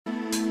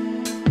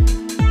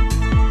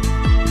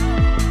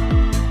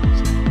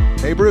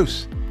Hey,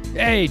 Bruce.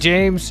 Hey,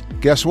 James.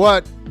 Guess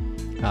what?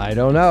 I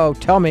don't know.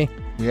 Tell me.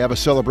 We have a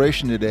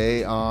celebration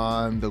today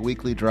on the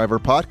Weekly Driver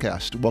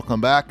podcast.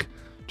 Welcome back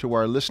to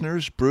our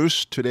listeners.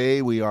 Bruce,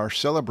 today we are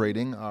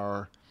celebrating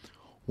our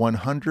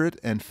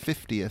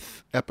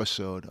 150th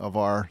episode of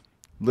our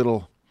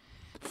little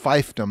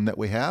fiefdom that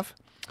we have.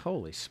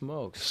 Holy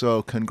smokes.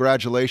 So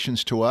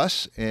congratulations to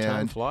us. And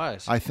Time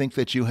flies. I think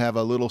that you have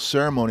a little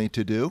ceremony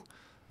to do.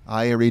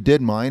 I already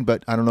did mine,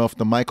 but I don't know if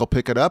the mic will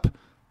pick it up.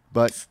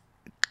 But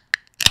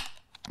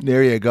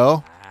there you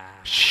go.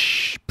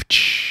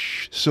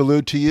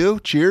 Salute to you.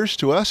 Cheers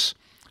to us.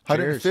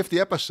 150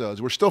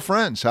 episodes. We're still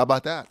friends. How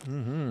about that?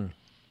 Mm-hmm.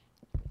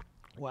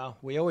 Well,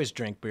 we always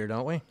drink beer,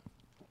 don't we?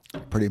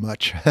 Pretty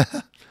much.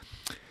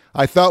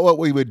 I thought what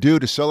we would do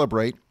to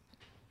celebrate,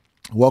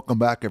 welcome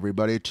back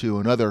everybody to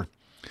another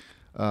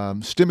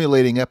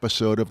stimulating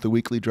episode of the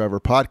Weekly Driver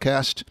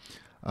podcast.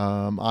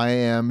 I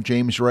am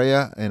James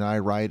Rea, and I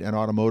write an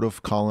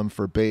automotive column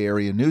for Bay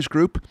Area News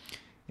Group,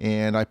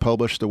 and I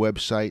publish the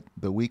website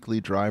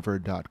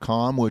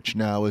theweeklydriver.com, which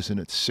now is in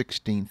its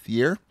 16th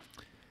year.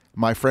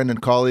 My friend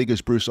and colleague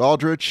is Bruce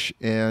Aldrich,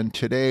 and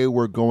today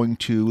we're going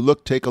to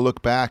take a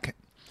look back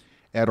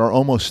at our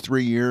almost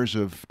 3 years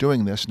of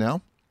doing this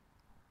now.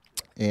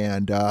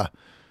 And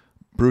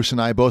Bruce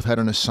and I both had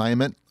an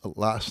assignment.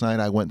 Last night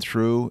I went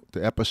through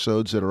the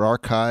episodes that are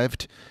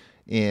archived,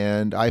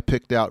 and I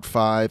picked out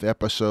 5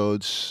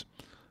 episodes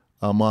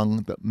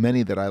among the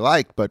many that I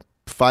like, but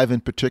 5 in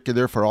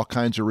particular for all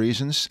kinds of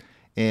reasons.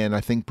 And I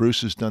think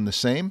Bruce has done the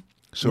same.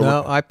 So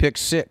no, I picked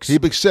 6. He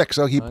picked 6.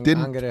 So he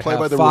didn't play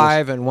by the rules.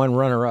 5 and 1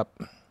 runner-up.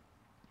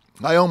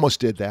 I almost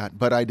did that,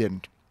 but I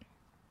didn't.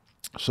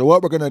 So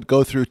what we're going to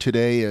go through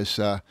today is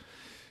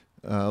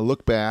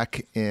look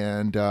back,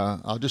 and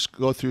I'll just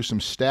go through some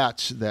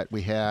stats that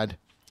we had.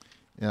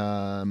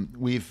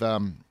 We've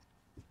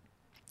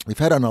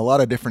had on a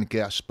lot of different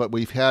guests, but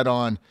we've had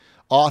on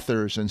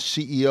authors and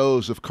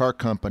CEOs of car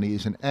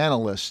companies and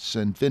analysts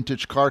and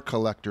vintage car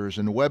collectors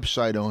and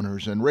website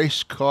owners and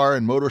race car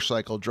and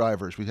motorcycle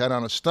drivers. We've had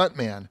on a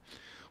stuntman.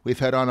 We've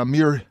had on a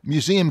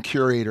museum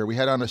curator. We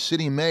had on a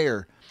city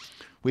mayor.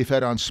 We've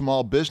had on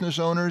small business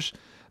owners,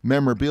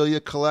 memorabilia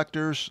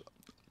collectors,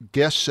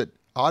 guests at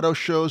auto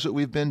shows that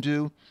we've been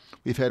to.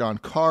 We've had on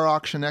car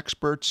auction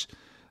experts,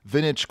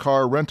 vintage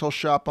car rental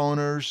shop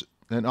owners,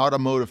 an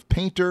automotive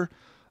painter,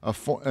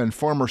 and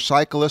former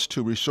cyclist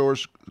who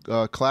restores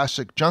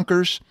classic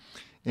junkers.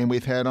 And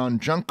we've had on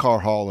junk car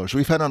haulers.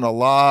 We've had on a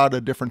lot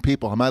of different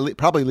people. Am I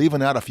probably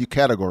leaving out a few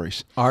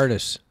categories?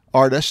 Artists.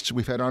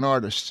 We've had on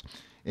artists.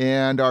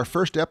 And our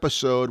first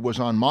episode was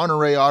on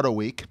Monterey Auto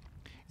Week,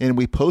 and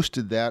we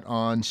posted that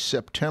on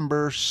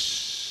September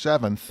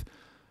 7th,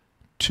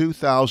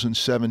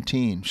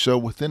 2017. So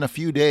within a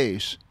few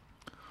days,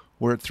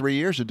 we're at 3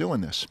 years of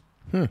doing this.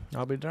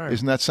 I'll be darned.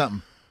 Isn't that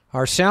something?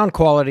 Our sound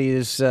quality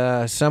is still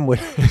a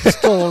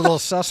little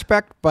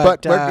suspect,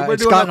 but we're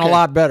it's doing gotten okay. a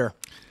lot better.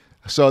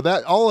 So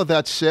that all of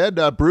that said,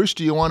 Bruce,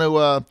 do you want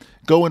to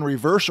go in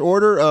reverse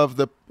order of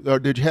the? Or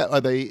did you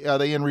are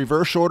they in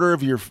reverse order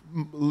of your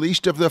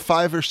least of the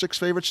 5 or 6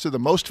 favorites to the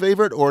most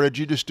favorite, or did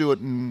you just do it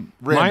in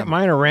random?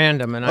 Mine are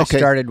random, and I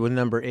started with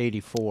number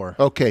 84.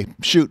 Okay,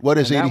 shoot. What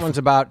is 84? That one's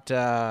about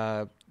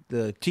the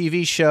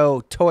TV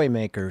show Toy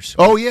Makers.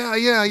 Oh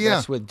yeah.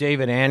 That's with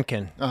David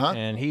Ankin,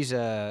 and he's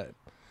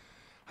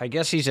I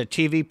guess he's a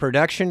TV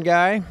production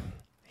guy.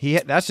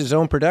 That's his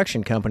own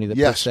production company that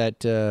puts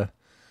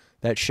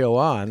that show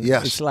on.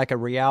 Yes. It's like a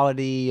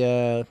reality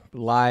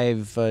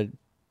live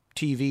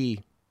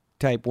TV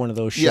type one of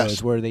those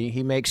shows where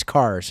he makes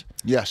cars.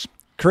 Yes.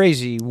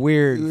 Crazy,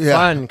 weird,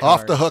 fun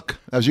cars. Off the hook,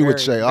 as you would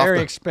say. Very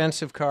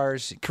expensive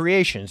cars.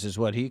 Creations is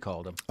what he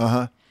called them.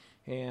 Uh-huh.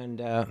 And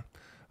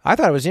I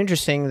thought it was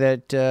interesting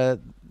that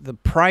the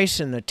price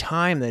and the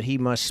time that he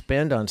must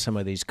spend on some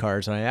of these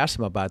cars, and I asked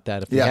him about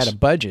that, if he had a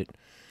budget.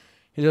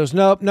 He goes,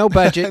 nope, no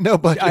budget. No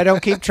budget. I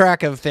don't keep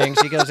track of things.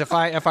 He goes, if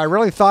I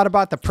really thought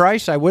about the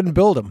price, I wouldn't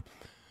build them.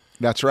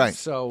 That's right.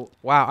 So,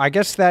 wow, I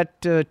guess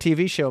that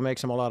TV show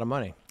makes him a lot of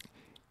money.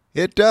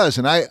 It does,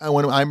 and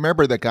when I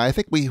remember that guy, I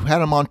think we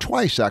had him on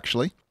twice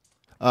actually.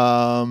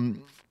 What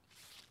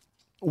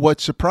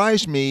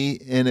surprised me,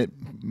 and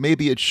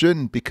maybe it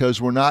shouldn't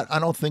because I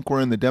don't think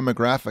we're in the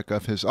demographic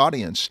of his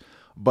audience,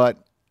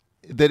 but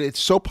that it's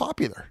so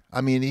popular.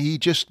 I mean,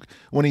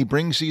 when he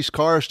brings these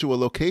cars to a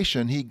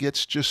location, he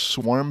gets just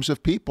swarms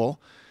of people,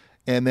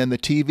 and then the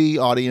TV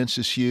audience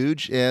is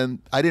huge, and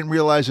I didn't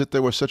realize that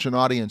there was such an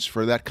audience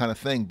for that kind of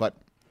thing, but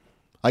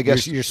I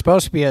guess you're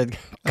supposed to be a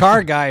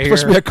car guy here.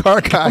 Supposed to be a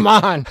car guy. Come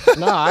on.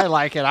 No, I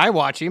like it. I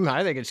watch him.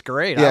 I think it's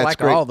great. Yeah, I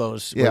like all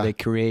those where they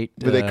create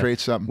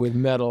something with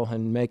metal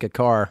and make a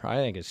car. I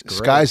think it's great.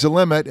 Sky's the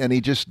limit, and he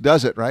just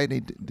does it, right?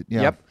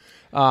 Yep.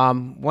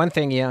 One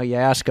thing, you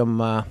ask him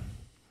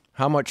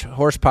how much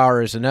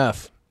horsepower is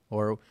enough,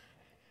 or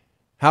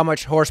how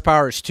much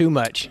horsepower is too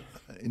much.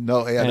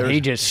 No, and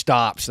he just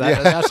stops.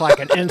 That's like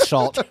an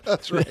insult.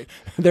 That's right.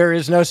 There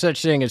is no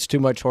such thing as too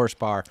much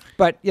horsepower.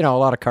 But, a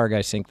lot of car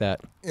guys think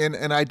that.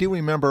 And I do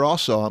remember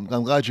also, I'm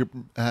glad you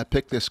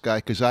picked this guy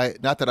because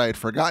not that I had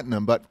forgotten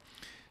him, but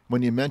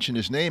when you mentioned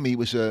his name, he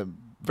was a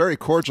very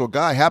cordial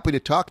guy. Happy to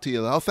talk to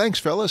you. Oh, thanks,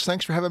 fellas.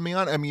 Thanks for having me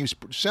on. I mean, you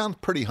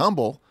sound pretty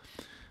humble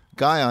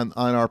guy on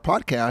our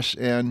podcast,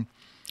 and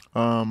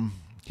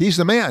he's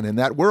the man in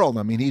that world.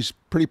 I mean, he's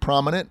pretty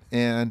prominent,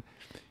 and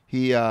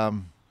he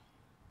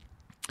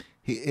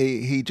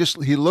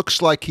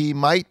looks like he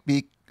might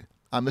be.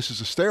 This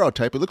is a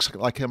stereotype. It looks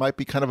like he might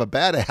be kind of a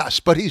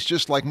badass, but he's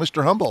just like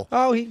Mr. Humble.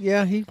 Oh,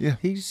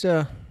 he's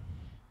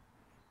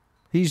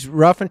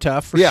rough and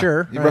tough for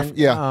sure.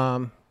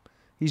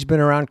 He's been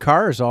around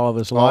cars all of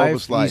his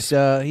life.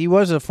 He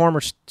was a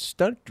former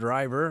stunt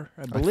driver,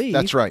 I believe.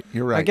 That's right.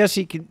 You're right. I guess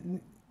he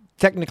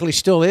technically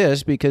still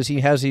is, because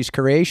he has these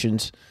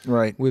creations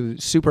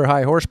with super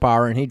high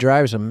horsepower, and he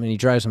drives them, and he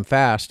drives them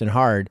fast and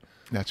hard.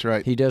 That's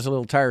right. He does a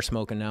little tire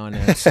smoking now and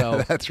then.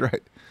 So that's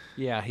right.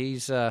 Yeah,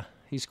 he's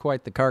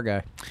quite the car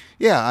guy.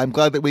 Yeah, I'm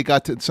glad that we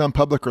got to some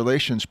public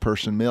relations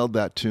person mailed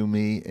that to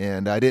me,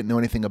 and I didn't know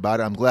anything about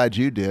it. I'm glad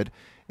you did,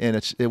 and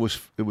it was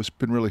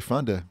been really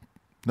fun to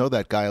know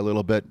that guy a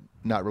little bit.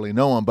 Not really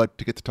know him, but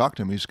to get to talk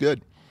to him, he's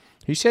good.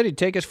 He said he'd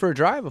take us for a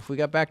drive if we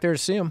got back there to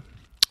see him.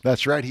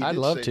 That's right. I'd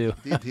love to.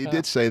 He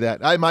did say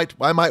that. I might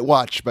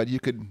watch, but you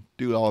could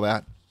do all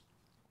that.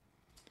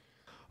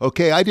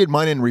 Okay, I did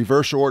mine in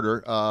reverse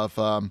order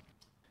of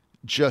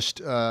just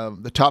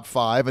the top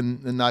 5,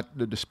 and not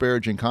a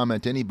disparaging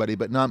comment to anybody,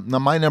 but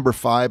my number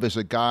 5 is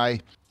a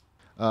guy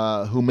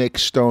who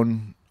makes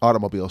stone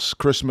automobiles,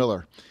 Chris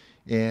Miller.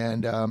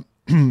 And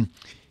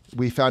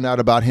we found out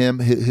about him.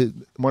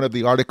 One of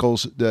the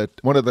articles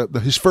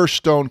his first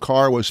stone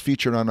car was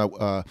featured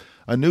on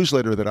a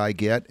newsletter that I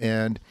get,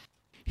 and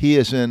he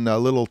is in a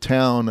little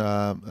town,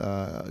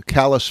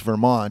 Calais,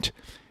 Vermont,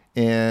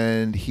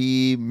 and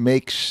he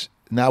makes.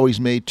 Now he's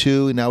made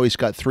 2. Now he's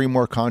got 3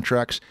 more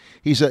contracts.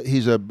 He's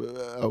a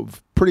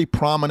pretty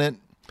prominent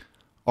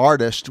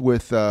artist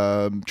with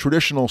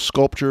traditional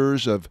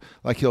sculptures of,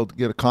 like, he'll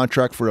get a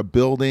contract for a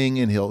building,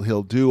 and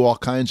he'll do all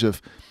kinds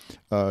of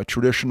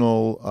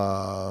traditional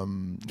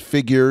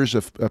figures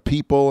of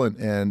people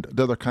and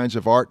other kinds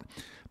of art.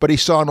 But he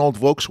saw an old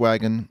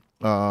Volkswagen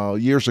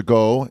years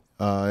ago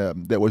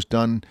that was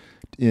done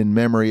in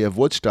memory of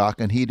Woodstock,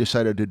 and he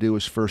decided to do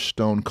his first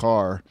stone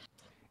car.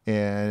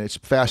 And it's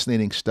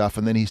fascinating stuff.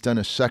 And then he's done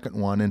a second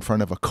one in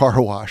front of a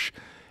car wash,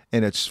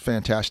 and it's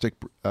fantastic.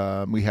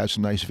 We have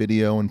some nice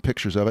video and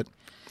pictures of it.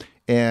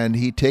 And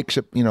he takes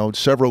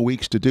several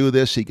weeks to do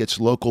this. He gets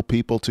local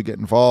people to get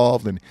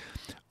involved, and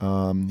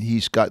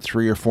he's got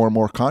 3 or 4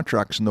 more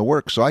contracts in the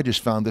works. So I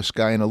just found this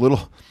guy in a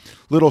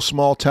little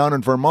small town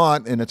in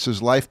Vermont, and it's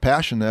his life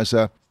passion as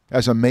a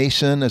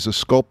mason, as a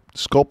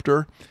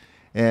sculptor.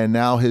 And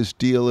now his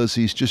deal is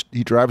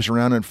he drives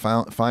around and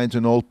finds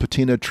an old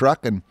patina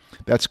truck, and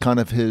that's kind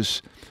of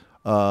his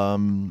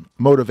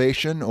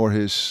motivation, or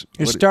his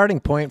starting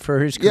point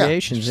for his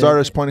creations.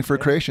 Starting point for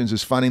creations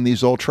is finding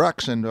these old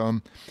trucks.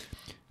 And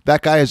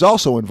that guy has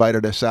also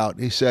invited us out.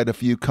 He said,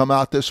 if you come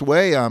out this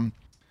way,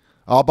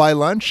 I'll buy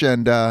lunch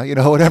and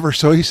whatever.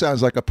 So he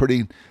sounds like a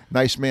pretty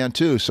nice man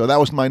too. So that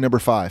was my number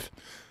 5.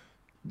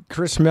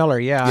 Chris Miller,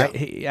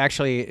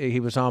 he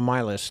was on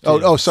my list too.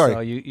 Oh, sorry.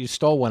 So you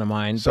stole one of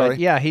mine. Sorry. But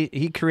yeah,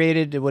 he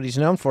created what he's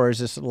known for is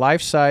this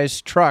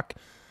life-size truck.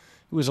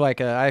 It was like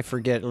a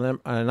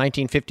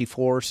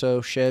 1954 or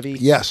so Chevy.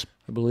 Yes,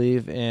 I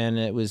believe, and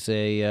it was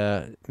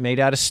made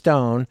out of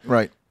stone.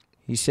 Right.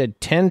 He said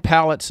 10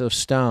 pallets of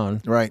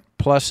stone. Right.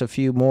 Plus a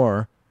few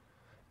more,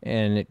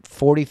 and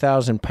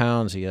 40,000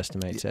 pounds he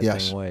estimates that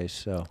thing weighs.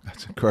 So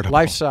that's incredible.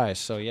 Life-size.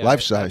 So yeah.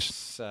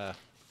 Life-size.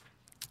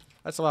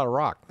 That's a lot of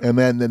rock. And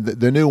then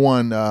the new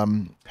one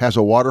has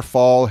a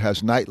waterfall,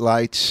 has night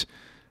lights,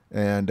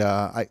 and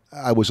I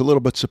was a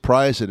little bit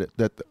surprised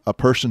that a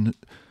person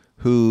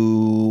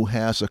who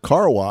has a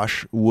car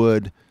wash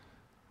would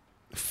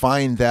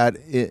find that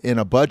in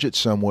a budget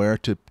somewhere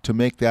to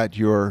make that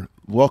your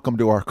welcome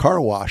to our car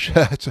wash.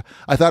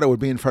 I thought it would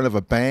be in front of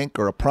a bank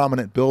or a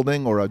prominent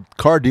building or a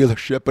car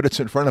dealership, but it's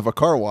in front of a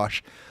car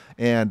wash,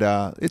 and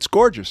it's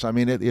gorgeous. I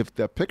mean, if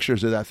the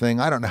pictures of that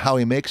thing, I don't know how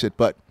he makes it,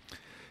 but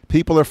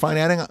people are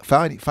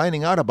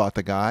finding out about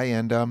the guy,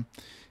 and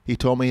he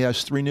told me he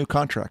has 3 new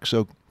contracts,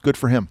 so good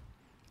for him.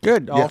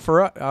 Good. All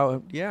for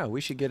us. We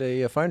should get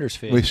a finder's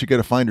fee. We should get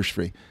a finder's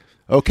fee.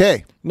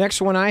 Okay.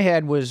 Next one I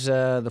had was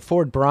the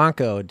Ford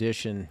Bronco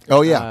edition.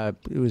 Oh, yeah.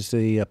 It was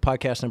the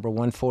podcast number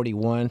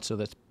 141, so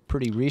that's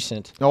pretty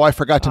recent. Oh, I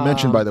forgot to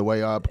mention, by the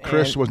way,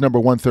 Chris was number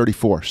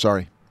 134.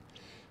 Sorry.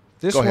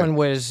 This one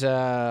was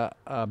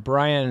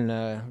Brian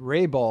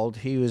Raybould.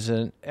 He was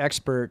an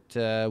expert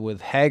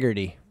with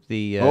Hagerty,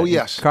 the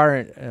car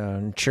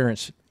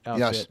insurance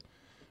outfit.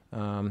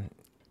 Yes.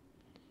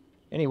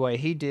 Anyway,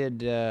 he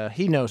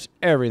knows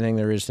everything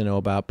there is to know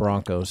about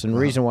Broncos. And the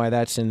reason why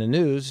that's in the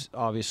news,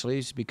 obviously,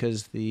 is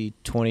because the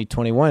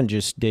 2021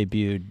 just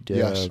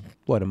debuted,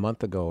 a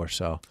month ago or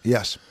so.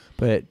 Yes.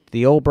 But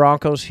the old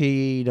Broncos,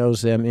 he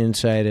knows them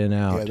inside and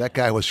out. Yeah, that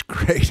guy was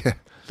great.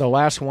 The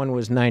last one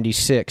was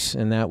 96,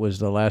 and that was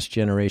the last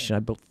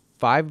generation.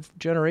 5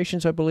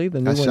 generations, I believe.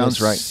 The new one sounds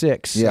is right.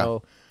 6. Yeah.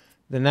 So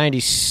the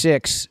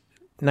 96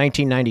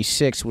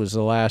 1996 was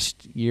the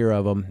last year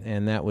of them,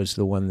 and that was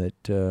the one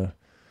that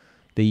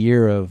the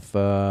year of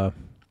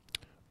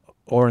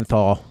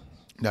Orenthal.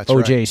 That's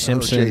O.J. right.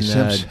 Simpson, O.J.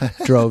 Simpson.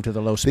 drove to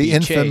the low speed The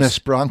infamous chase.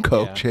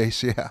 Bronco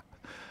chase, yeah.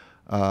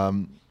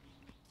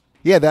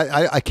 Yeah,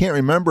 that I can't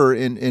remember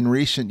in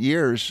recent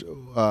years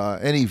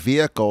any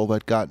vehicle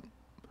that got,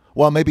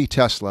 well, maybe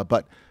Tesla,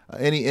 but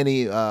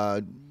any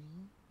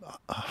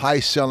high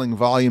selling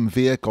volume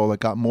vehicle that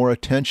got more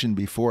attention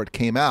before it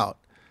came out.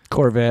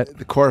 Corvette.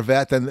 The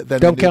Corvette, then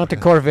Don't count the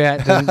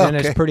Corvette, then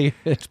Okay.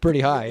 it's pretty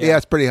high. Yeah,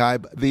 it's pretty high.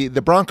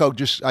 The Bronco,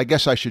 I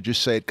guess I should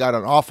just say, it got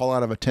an awful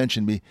lot of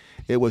attention.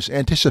 It was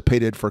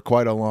anticipated for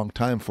quite a long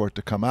time for it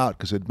to come out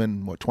because it had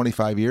been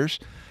 25 years,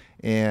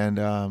 and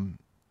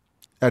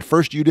at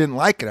first you didn't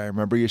like it. I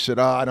remember you said,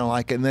 "Oh, I don't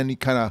like it," and then you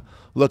kind of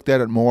looked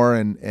at it more,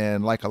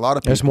 and like a lot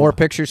of people, As more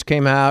pictures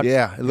came out,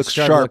 yeah, it looks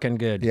started sharp, looking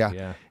good.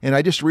 Yeah. And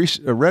I just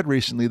read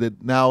recently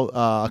that now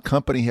a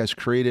company has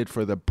created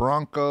for the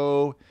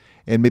Bronco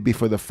and maybe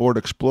for the Ford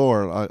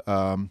Explorer.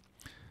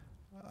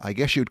 I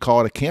guess you'd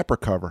call it a camper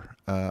cover,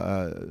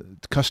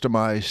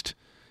 customized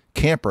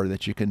camper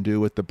that you can do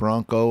with the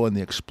Bronco and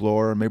the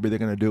Explorer. Maybe they're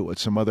going to do it with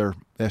some other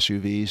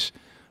SUVs.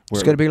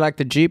 It's going to be like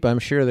the Jeep. I'm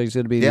sure there's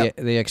going to be Yeah.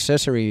 the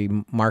accessory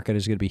market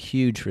is going to be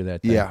huge for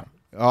that thing. Yeah,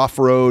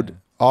 off-road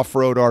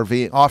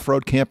RV,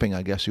 off-road camping,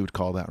 I guess you would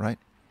call that, right?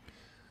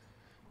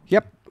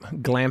 Yep.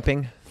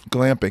 Glamping.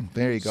 Glamping.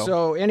 There you go.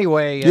 So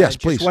anyway, Yes,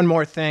 just please. one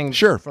more thing.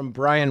 Sure. From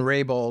Brian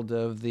Raybould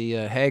of the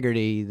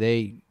Haggerty,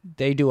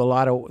 they do a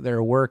lot of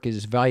their work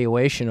is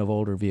valuation of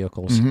older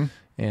vehicles, Mm-hmm.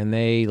 and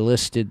they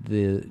listed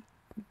the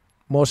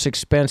most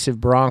expensive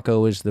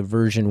Bronco is the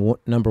version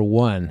number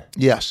 1.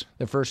 Yes.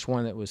 The first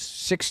one that was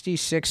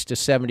 66 to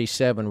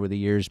 77 were the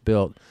years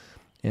built,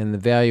 and the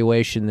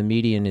valuation, the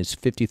median is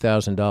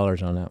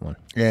 $50,000 on that one.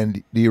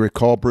 And do you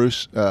recall,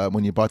 Bruce,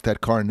 when you bought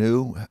that car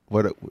new,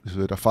 was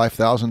it a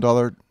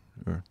 $5,000?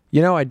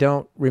 You know, I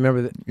don't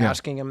remember Yeah.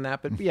 asking him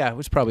that, but yeah, it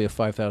was probably a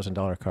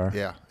 $5,000 car.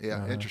 Yeah,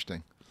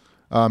 interesting.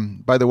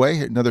 By the way,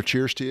 another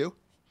cheers to you.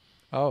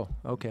 Oh,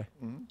 okay.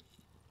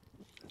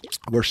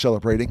 We're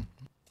celebrating.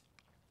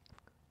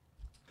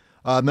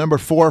 Number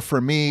 4 for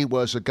me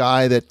was a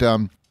guy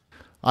that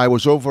I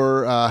was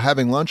over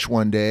having lunch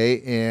one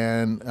day,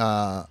 and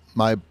all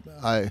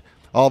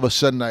of a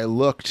sudden I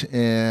looked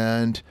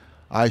and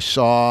I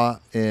saw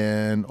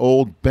an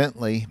old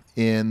Bentley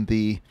in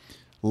the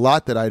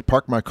lot that I'd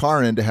parked my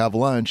car in to have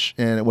lunch,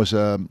 and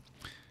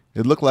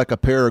it looked like a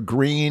pair of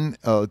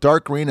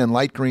dark green and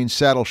light green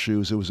saddle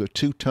shoes. It was a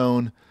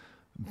two-tone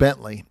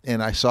Bentley,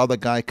 and I saw the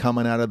guy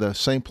coming out of the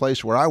same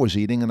place where I was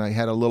eating, and I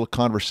had a little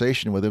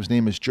conversation with him. His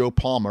name is Joe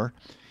Palmer,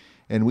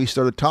 and we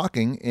started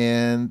talking,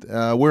 and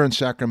we're in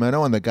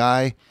Sacramento, and the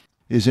guy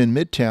is in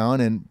Midtown,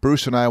 and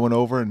Bruce and I went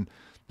over and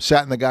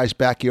sat in the guy's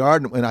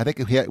backyard, and I think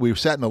we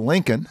sat in the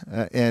Lincoln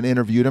and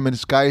interviewed him, and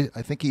this guy,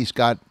 I think he's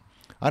got,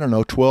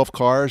 12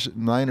 cars,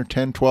 9 or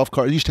 10, 12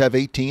 cars. He used to have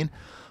 18,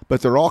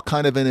 but they're all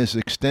kind of in his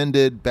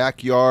extended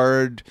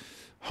backyard,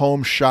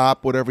 home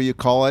shop, whatever you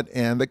call it,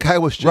 and the guy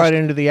was just Right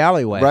into the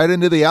alleyway. right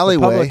into the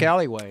alleyway, public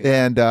alleyway.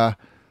 and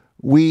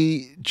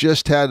we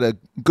just had a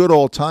good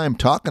old time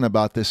talking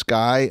about this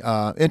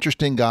guy.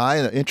 Interesting guy,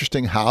 an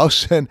interesting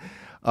house, and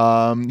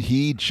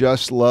he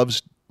just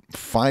loves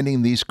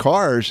finding these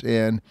cars.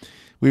 And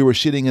we were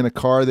sitting in a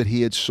car that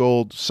he had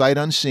sold sight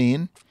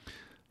unseen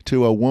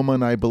to a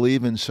woman, I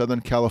believe, in Southern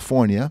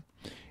California,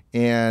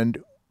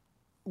 and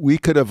I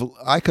could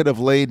have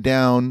laid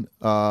down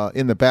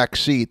in the back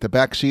seat. The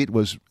back seat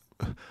was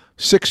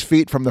 6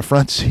 feet from the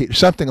front seat, or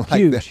something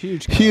like that.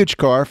 Huge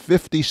car,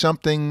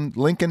 50-something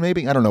Lincoln,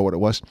 maybe. I don't know what it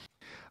was.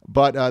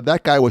 But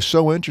that guy was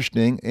so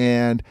interesting,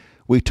 and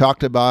we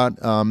talked about,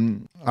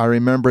 I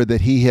remember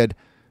that he had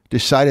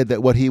decided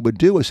that what he would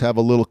do is have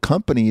a little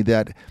company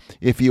that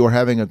if you were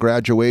having a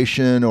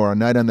graduation or a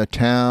night on the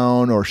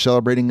town or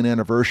celebrating an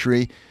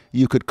anniversary,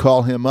 you could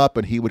call him up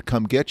and he would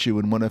come get you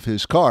in one of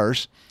his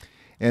cars.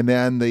 And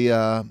then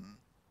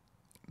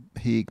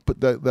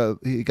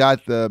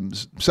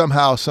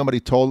somehow somebody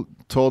told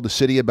the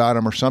city about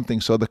him or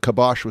something, so the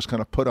kibosh was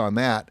kind of put on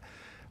that.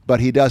 But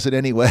he does it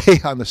anyway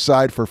on the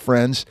side for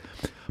friends.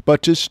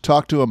 But just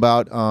talk to him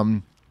about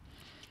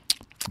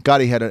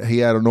God. He had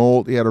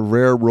a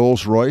rare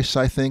Rolls Royce,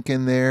 I think,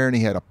 in there, and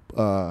he had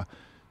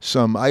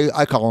some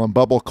I call them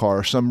bubble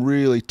cars, some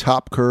really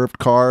top curved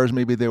cars.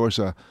 Maybe there was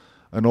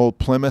an old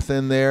Plymouth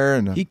in there,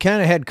 and he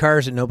kind of had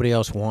cars that nobody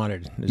else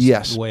wanted.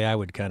 Yes, the way I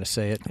would kind of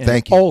say it. And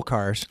thank you. Old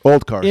cars,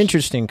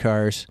 interesting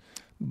cars,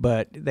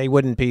 but they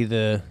wouldn't be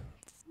the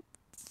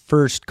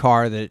first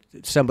car that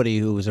somebody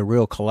who was a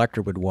real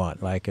collector would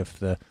want. Like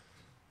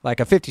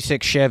a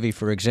 '56 Chevy,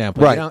 for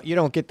example. Right. You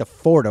don't get the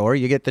 4-door,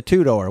 you get the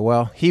 2-door.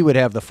 Well, he would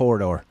have the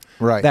 4-door.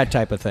 Right. That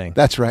type of thing.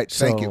 That's right.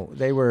 So Thank you.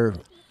 They were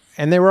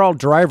all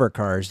driver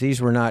cars. These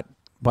were not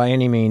by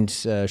any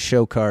means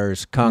show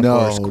cars,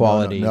 concourse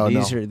quality.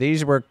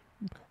 These were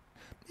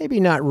maybe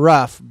not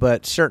rough,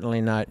 but certainly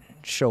not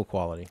show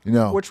quality.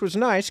 No. Which was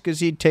nice because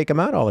he'd take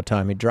them out all the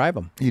time. He'd drive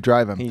them. You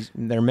drive them.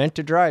 They're meant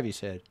to drive, he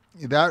said.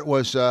 That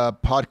was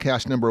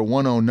podcast number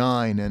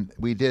 109, and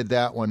we did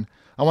that one.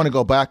 I want to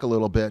go back a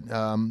little bit.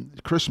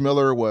 Chris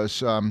Miller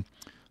was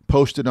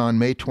posted on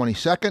May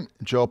 22nd.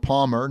 Joe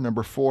Palmer,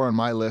 number 4 on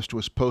my list,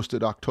 was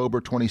posted October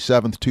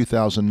 27th,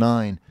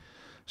 2009.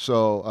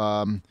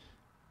 So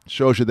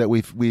shows you that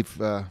we've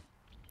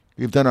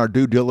done our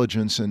due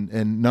diligence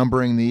in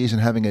numbering these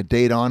and having a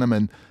date on them.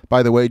 And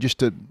by the way, just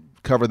to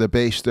cover the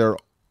base, all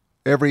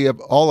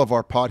of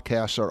our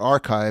podcasts are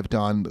archived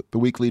on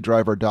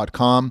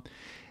theweeklydriver.com,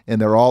 and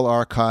they're all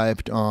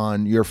archived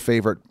on your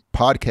favorite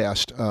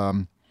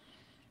podcast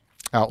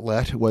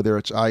outlet, whether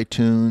it's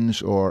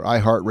iTunes or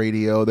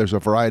iHeartRadio. There's a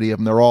variety of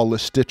them. They're all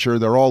Stitcher.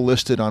 They're all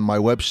listed on my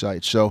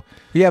website. So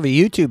you have a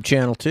YouTube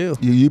channel too.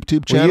 Your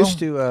YouTube channel? We used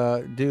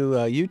to do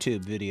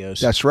YouTube videos.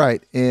 That's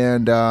right.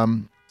 And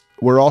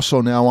we're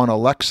also now on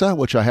Alexa,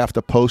 which I have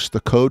to post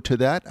the code to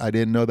that. I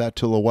didn't know that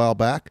till a while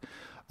back.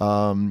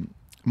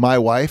 My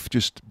wife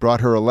just brought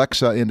her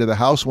Alexa into the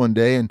house one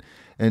day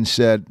and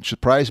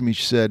surprised me.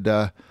 She said,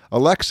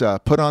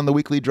 Alexa, put on The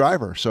Weekly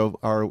Driver. So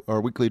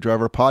our Weekly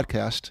Driver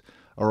podcast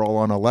are all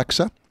on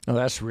Alexa. Oh,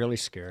 that's really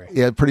scary.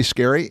 Yeah, pretty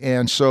scary.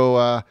 And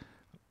so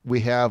we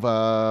have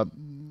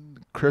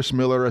Chris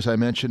Miller, as I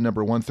mentioned,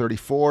 number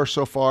 134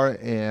 so far,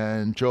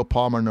 and Joe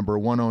Palmer, number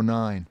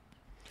 109.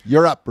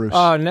 You're up, Bruce.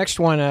 Next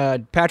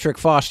one, Patrick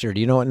Foster.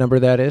 Do you know what number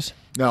that is?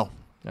 No.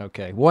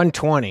 Okay,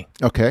 120.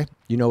 Okay.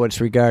 You know what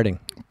it's regarding?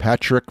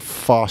 Patrick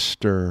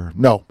Foster.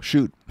 No,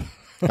 shoot.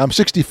 I'm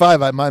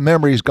 65. My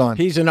memory's gone.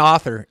 He's an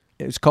author.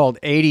 It's called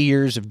 80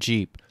 Years of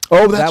Jeep.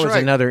 Oh, that's right. That was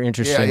another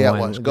interesting one.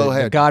 It was. Go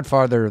ahead. The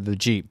godfather of the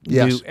Jeep.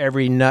 Yes. Knew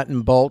every nut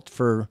and bolt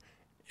for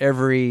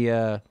every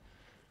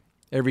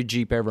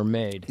Jeep ever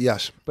made.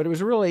 Yes. But it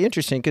was really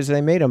interesting because they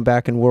made them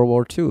back in World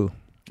War II.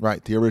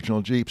 Right, the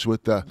original Jeeps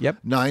with the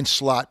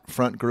 9-slot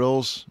front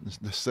grills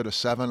instead of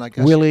 7, I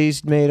guess.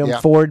 Willys made them. Yeah.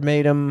 Ford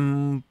made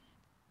them.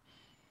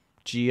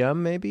 GM,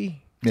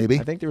 maybe? Maybe.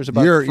 I think there was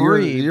about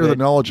 3. You're the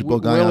knowledgeable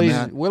guy on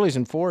that. Willys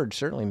and Ford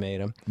certainly made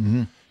them.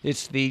 Mm-hmm.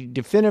 It's the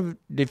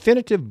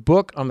definitive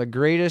book on the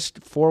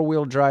greatest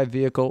four-wheel drive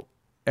vehicle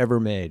ever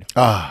made.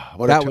 Ah,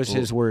 that was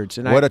his words.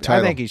 And what a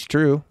title. I think he's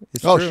true.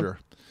 It's true. True. Sure.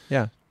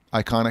 Yeah.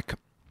 Iconic.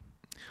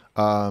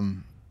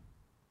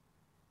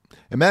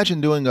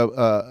 Imagine doing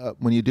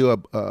when you do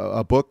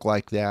a book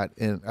like that,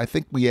 and I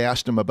think we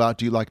asked him about,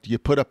 do you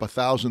put up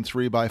 1,000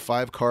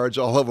 3x5 cards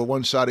all over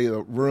one side of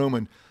the room,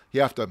 and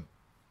you have to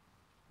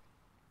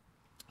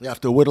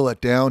whittle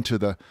it down to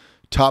the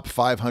top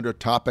 500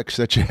 topics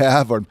that you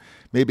have, or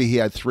maybe he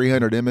had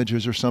 300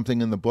 images or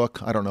something in the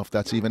book. I don't know if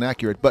that's even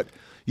accurate, but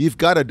you've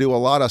got to do a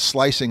lot of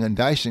slicing and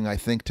dicing, I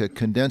think, to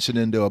condense it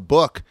into a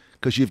book,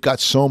 because you've got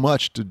so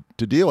much to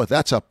deal with.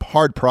 That's a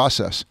hard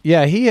process.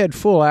 Yeah, he had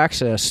full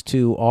access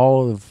to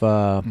all of,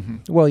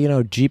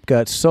 well, Jeep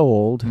got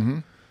sold.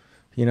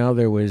 Mm-hmm.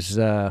 There was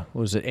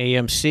it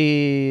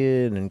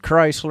AMC and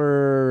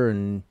Chrysler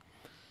and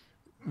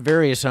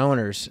various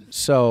owners.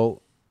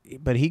 So,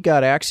 but he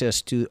got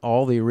access to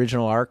all the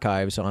original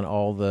archives on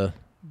all the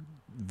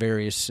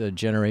various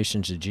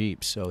generations of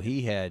Jeeps. So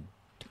he had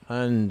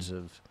tons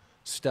of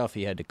stuff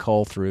he had to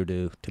cull through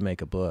to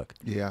make a book.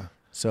 Yeah.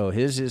 So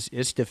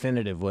it's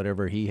definitive,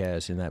 whatever he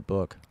has in that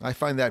book. I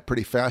find that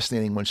pretty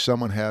fascinating when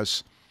someone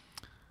has,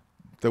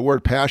 the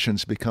word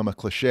passion's become a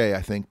cliche,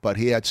 I think, but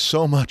he had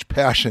so much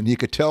passion. You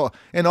could tell,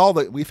 and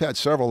we've had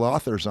several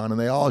authors on, and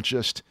they all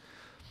just,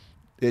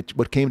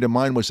 what came to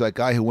mind was that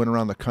guy who went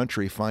around the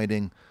country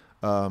finding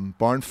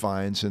barn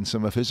finds, and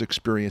some of his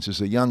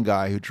experiences, a young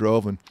guy who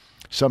drove, and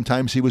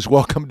sometimes he was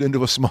welcomed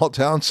into a small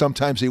town,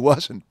 sometimes he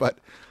wasn't, but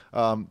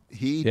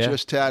he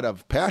just had a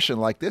passion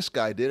like this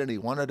guy did, and he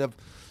wanted to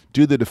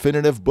do the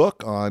definitive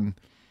book on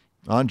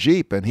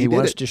Jeep, and he did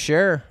wants it. to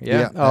share.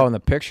 Yeah. And the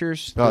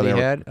pictures that he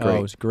had. Great.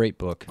 It was a great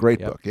book. Great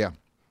book, yeah.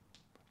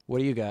 What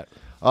do you got?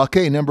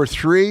 Okay, number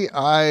 3,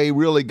 I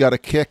really got a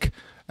kick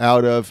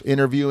out of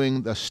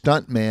interviewing the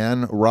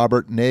stuntman,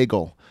 Robert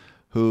Nagel,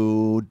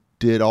 who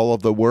did all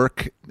of the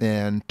work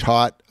and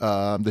taught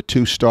the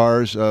 2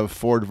 stars of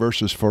Ford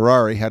versus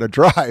Ferrari how to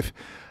drive.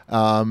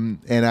 And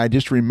I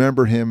just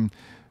remember him.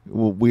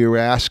 We were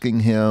asking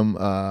him,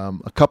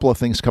 a couple of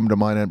things come to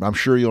mind, and I'm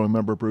sure you'll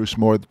remember, Bruce,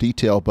 more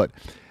detail, but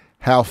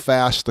how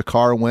fast the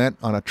car went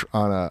on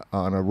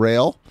a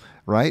rail,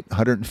 right?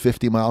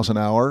 150 miles an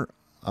hour,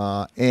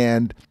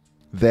 and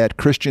that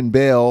Christian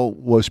Bale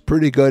was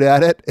pretty good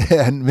at it,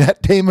 and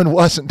Matt Damon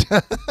wasn't.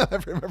 I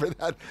remember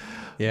that.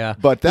 Yeah.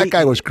 But that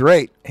guy was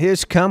great.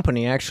 His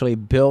company actually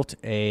built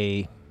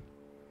a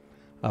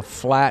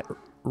flat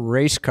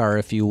race car,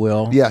 if you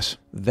will. Yes.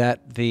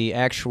 That the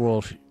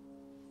actual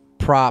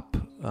prop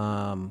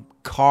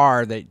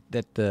car that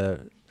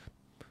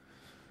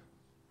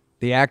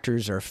the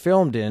actors are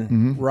filmed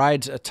in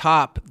rides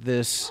atop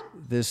this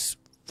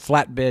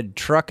flatbed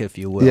truck, if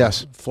you will.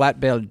 Yes.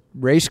 Flatbed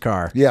race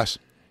car. Yes.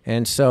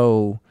 And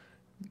so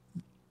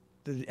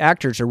the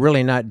actors are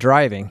really not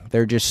driving.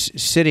 They're just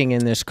sitting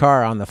in this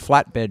car on the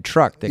flatbed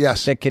truck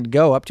that could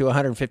go up to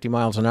 150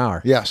 miles an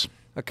hour. Yes.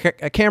 A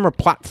camera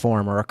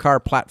platform, or a car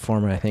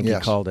platform, I think he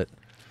called it.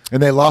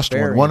 And they lost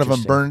Very one. One of them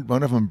interesting. burned.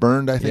 One of them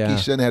burned. I think he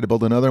said, and had to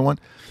build another one.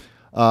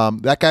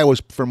 That guy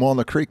was from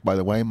Walnut Creek, by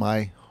the way,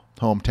 my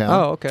hometown.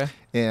 Oh, okay.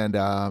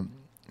 And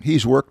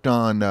he's worked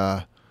on,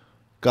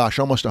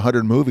 almost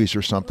 100 movies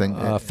or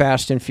something.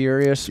 Fast and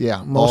Furious.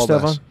 Yeah, most all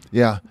of this. them.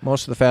 Yeah,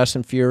 Most of the Fast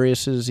and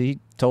Furiouses. He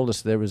told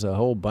us there was a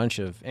whole bunch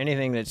of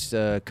anything that's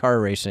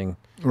car racing.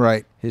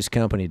 right. His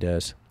company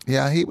does.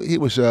 Yeah, he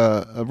was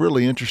a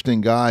really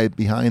interesting guy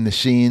behind the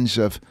scenes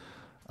of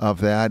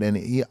that,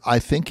 and I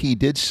think he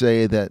did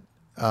say that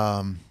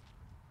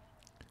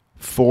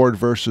Ford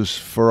versus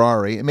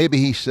Ferrari. And maybe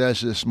he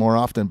says this more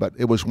often, but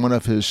it was one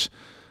of his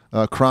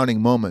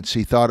crowning moments.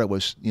 He thought it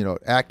was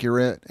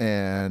accurate,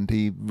 and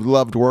he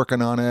loved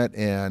working on it.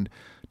 And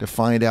to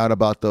find out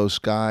about those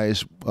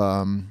guys,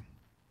 the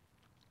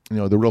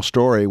real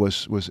story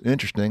was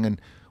interesting. And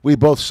we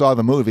both saw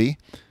the movie.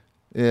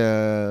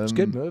 It's a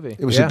good movie.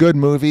 It was a good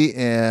movie,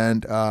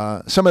 and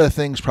some of the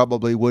things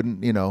probably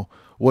wouldn't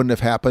have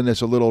happened.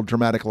 It's a little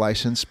dramatic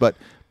license, but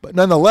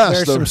nonetheless,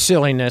 There's some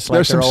silliness.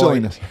 There's some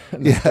silliness.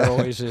 There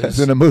always is. It's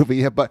in a movie.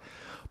 Yeah, but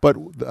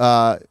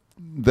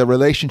the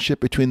relationship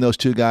between those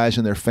two guys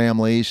and their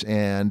families,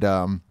 and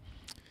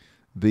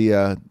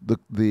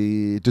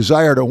the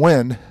desire to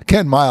win,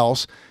 Ken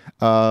Miles,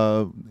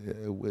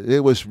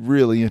 it was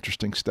really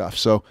interesting stuff.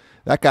 So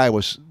that guy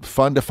was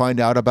fun to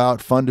find out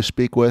about, fun to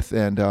speak with,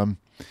 and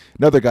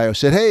another guy who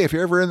said, "Hey, if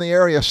you're ever in the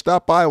area,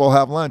 stop by. We'll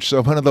have lunch."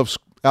 So one of those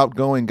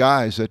outgoing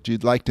guys that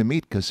you'd like to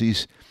meet, because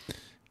he's,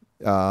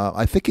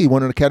 I think he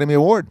won an Academy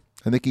Award.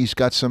 I think he's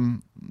got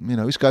some,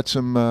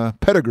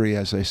 pedigree,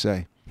 as they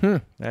say.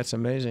 That's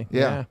amazing.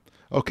 Yeah.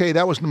 Okay,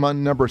 that was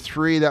number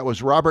 3. That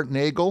was Robert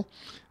Nagel.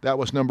 That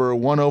was number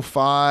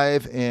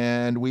 105,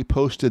 and we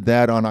posted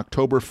that on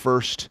October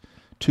 1st,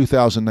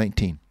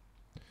 2019.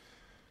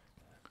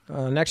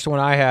 Next one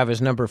I have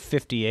is number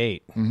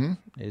 58. Mm-hmm.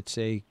 It's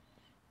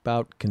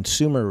about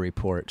Consumer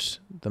Reports,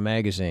 the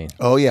magazine.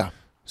 Oh, yeah.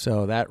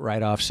 So that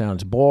right off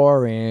sounds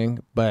boring,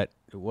 but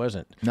it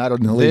wasn't. Not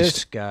in the This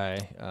least.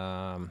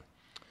 guy,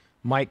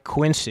 Mike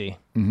Quincy,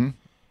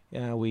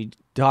 Mm-hmm. we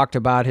talked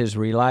about his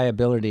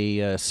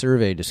reliability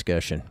survey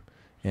discussion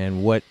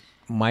and what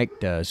Mike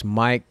does.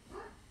 Mike,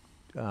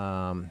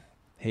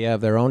 they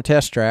have their own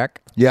test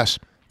track. Yes.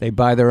 They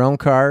buy their own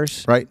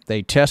cars. Right.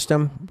 They test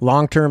them,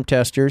 long-term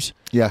testers.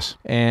 Yes.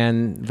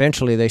 And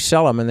eventually they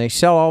sell them. And they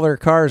sell all their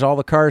cars, all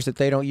the cars that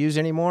they don't use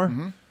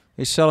anymore,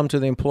 they sell them to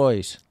the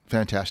employees.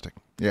 Fantastic.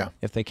 Yeah.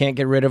 If they can't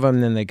get rid of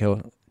them, then they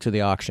go to the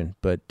auction.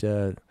 But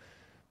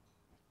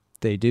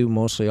they do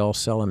mostly all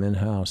sell them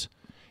in-house.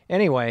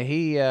 Anyway,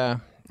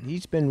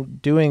 he's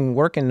been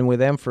working with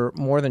them for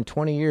more than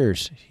 20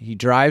 years. He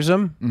drives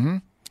them. Mm-hmm.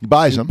 He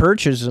buys them.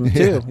 Purchases them,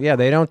 too. Yeah,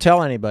 they don't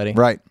tell anybody.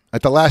 Right.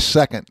 At the last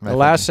second. The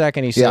last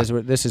second he says,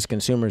 this is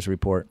Consumer's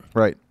Report.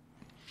 Right.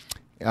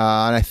 And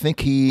I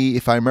think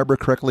if I remember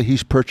correctly,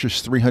 he's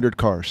purchased 300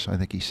 cars, I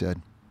think he said.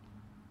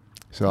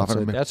 So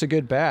That's a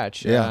good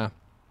batch. Yeah.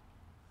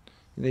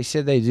 They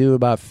said they do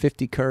about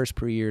 50 cars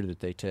per year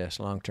that they test,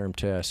 long-term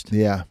test.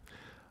 Yeah.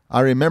 I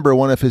remember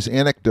one of his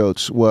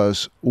anecdotes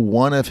was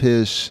one of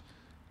his,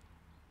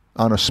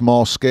 on a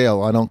small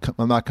scale,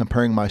 I'm not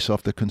comparing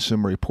myself to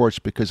Consumer Reports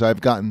because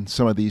I've gotten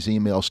some of these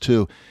emails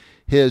too.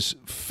 His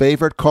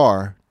favorite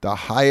car, the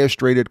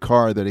highest rated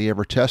car that he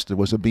ever tested,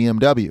 was a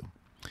BMW.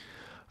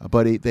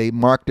 But they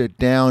marked it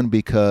down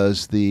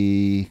because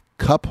the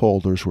cup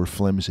holders were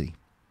flimsy,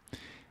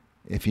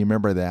 if you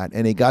remember that.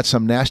 And he got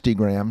some nasty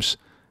grams.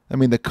 I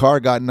mean, the car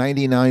got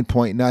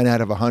 99.9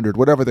 out of 100,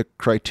 whatever the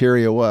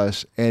criteria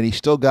was, and he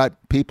still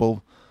got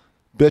people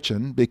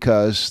bitching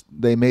because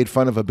they made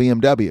fun of a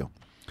BMW.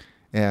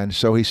 And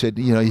so he said,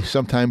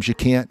 sometimes you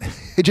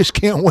just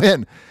can't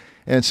win.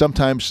 And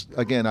sometimes,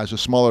 again, as a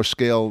smaller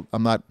scale,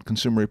 I'm not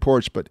Consumer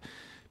Reports, but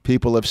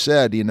people have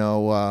said,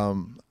 why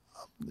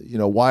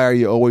are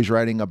you always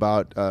writing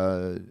about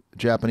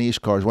Japanese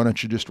cars? Why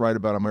don't you just write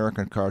about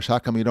American cars? How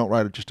come you don't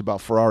write just about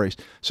Ferraris?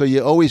 So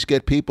you always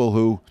get people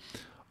who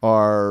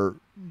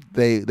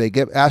they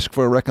ask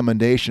for a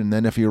recommendation.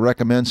 Then if you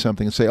recommend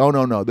something and say, "Oh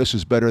no, this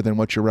is better than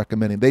what you're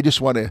recommending," they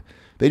just want to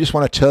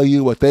tell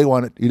you what they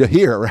want you to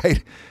hear,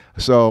 right?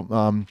 So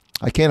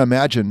I can't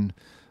imagine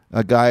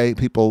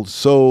people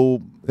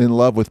so in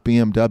love with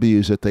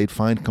BMWs that they'd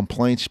find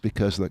complaints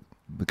because the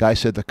guy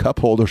said the cup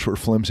holders were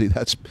flimsy.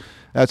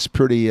 That's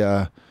pretty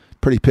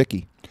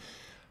picky.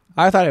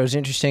 I thought it was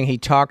interesting. He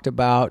talked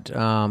about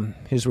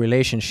his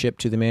relationship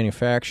to the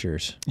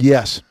manufacturers.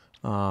 Yes.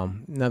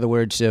 In other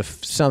words,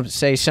 if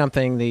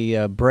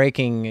the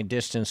braking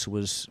distance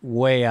was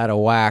way out of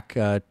whack,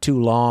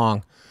 too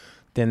long,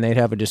 then they'd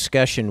have a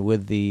discussion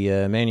with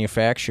the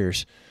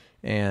manufacturers,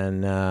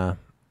 and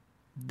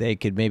they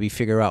could maybe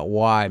figure out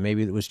why.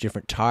 Maybe it was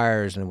different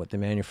tires than what the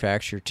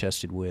manufacturer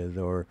tested with.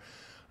 Or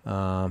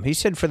he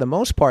said, for the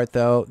most part,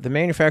 though, the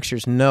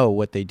manufacturers know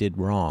what they did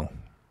wrong.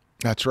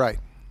 That's right.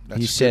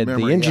 He said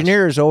the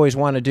engineers always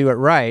want to do it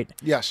right.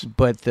 Yes.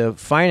 But the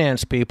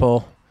finance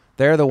people,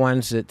 they're the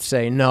ones that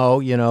say, no,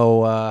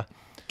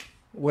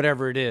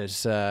 whatever it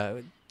is,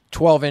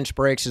 12-inch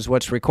brakes is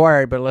what's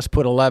required, but let's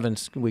put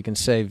 11s. We can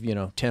save,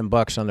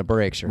 $10 on the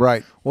brakes or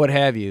right. what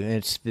have you. And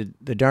it's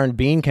the darn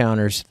bean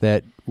counters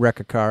that wreck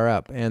a car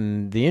up.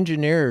 And the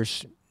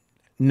engineers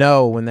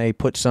know when they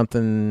put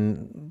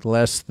something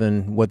less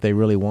than what they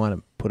really want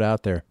to put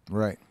out there.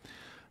 Right.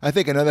 I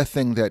think another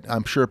thing that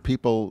I'm sure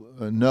people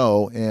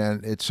know,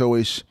 and it's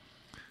always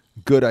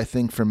good, I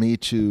think, for me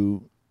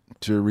to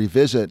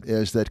revisit,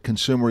 is that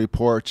Consumer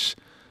Reports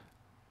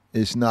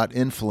is not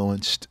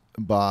influenced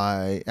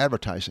by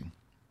advertising.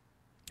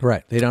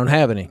 Right. They don't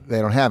have any.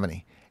 They don't have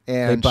any.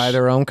 And they buy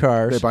their own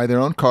cars. They buy their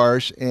own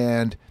cars,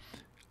 and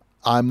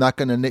I'm not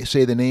going to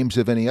say the names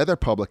of any other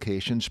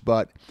publications,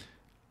 but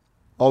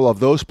all of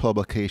those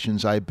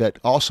publications, I bet,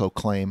 also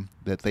claim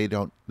that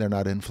they're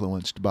not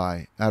influenced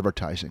by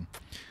advertising.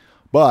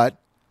 But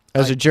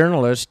as a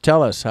journalist,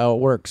 tell us how it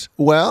works.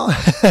 Well,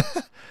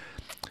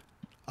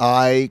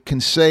 I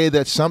can say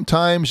that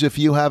sometimes if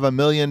you have $1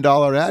 million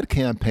ad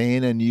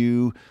campaign and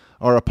you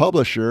are a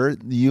publisher,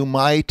 you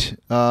might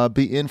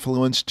be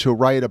influenced to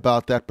write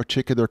about that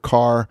particular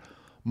car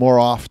more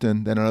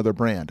often than another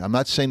brand. I'm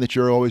not saying that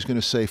you're always going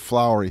to say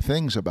flowery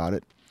things about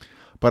it,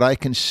 but I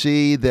can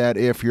see that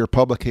if you're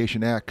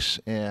publication X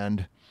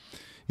and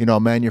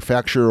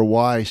manufacturer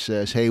Y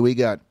says, hey, we're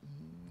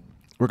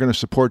going to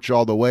support you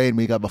all the way, and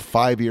we got a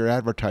 5-year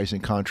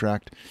advertising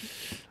contract,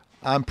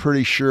 I'm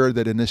pretty sure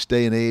that in this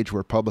day and age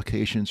where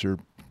publications are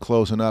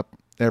closing up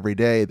every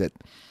day, that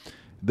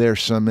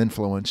there's some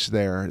influence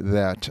there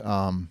that...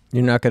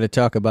 You're not going to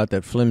talk about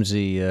that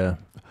flimsy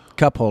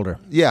cup holder.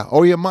 Yeah,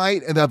 or you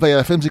might, and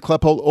a flimsy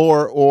cup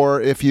holder,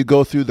 or if you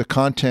go through the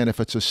content, if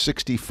it's a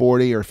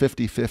 60-40 or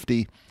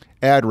 50-50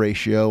 ad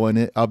ratio,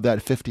 and of that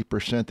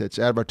 50% that's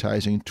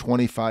advertising,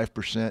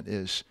 25%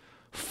 is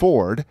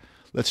Ford,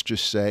 let's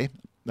just say,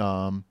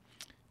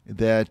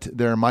 that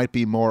there might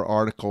be more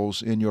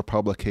articles in your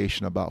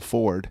publication about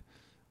Ford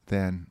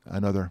than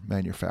another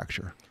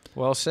manufacturer.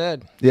 Well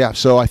said. Yeah,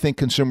 so I think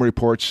Consumer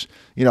Reports,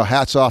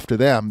 hats off to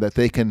them that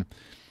they've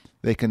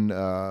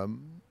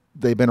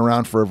been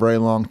around for a very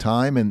long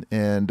time, and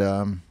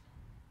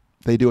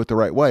they do it the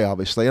right way,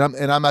 obviously.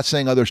 And I'm not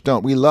saying others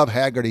don't. We love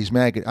Hagerty's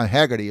magazine.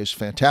 Hagerty is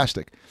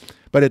fantastic,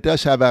 but it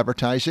does have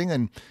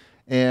advertising,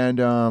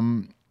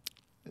 and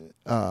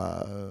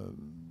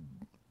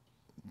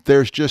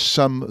there's just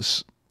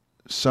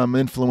some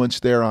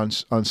influence there on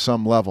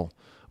some level,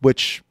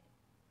 which,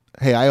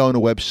 hey, I own a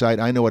website.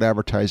 I know what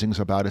advertising is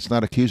about. It's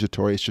not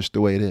accusatory. It's just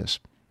the way it is.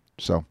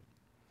 So,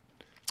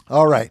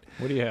 all right.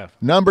 What do you have?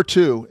 Number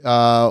 2,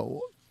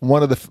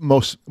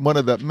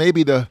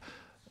 maybe the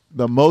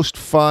most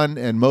fun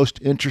and most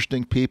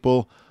interesting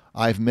people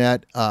I've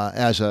met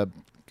as a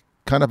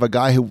kind of a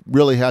guy who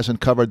really hasn't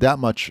covered that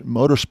much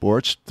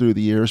motorsports through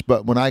the years.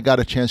 But when I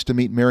got a chance to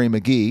meet Mary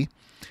McGee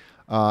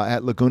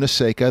at Laguna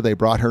Seca, they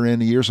brought her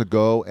in years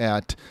ago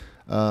at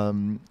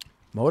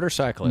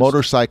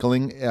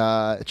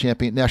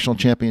motorcycling national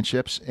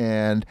championships,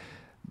 and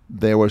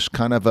there was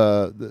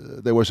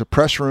a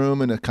press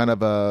room and a kind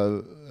of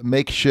a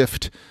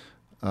makeshift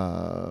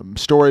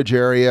storage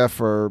area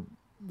for.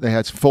 They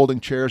had some folding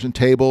chairs and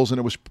tables, and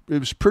it was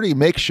pretty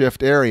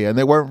makeshift area, and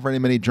there weren't very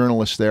many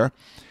journalists there.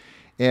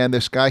 And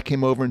this guy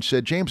came over and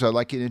said, "James, I'd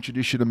like to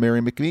introduce you to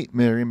Mary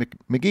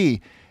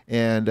McGee."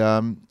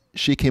 And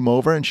she came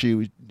over,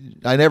 and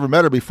I never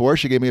met her before.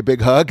 She gave me a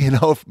big hug,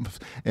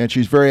 and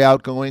she's a very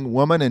outgoing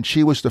woman, and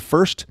she was the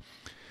first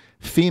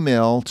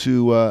female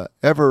to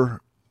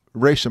ever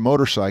race a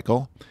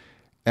motorcycle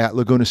at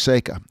Laguna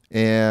Seca.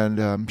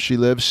 And she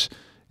lives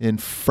in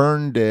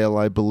Ferndale,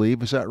 I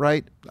believe. Is that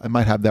right? I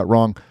might have that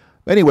wrong.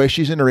 Anyway,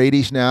 she's in her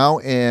 80s now,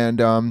 and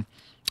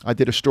I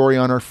did a story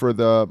on her for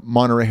the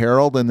Monterey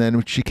Herald, and then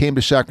when she came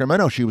to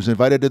Sacramento, she was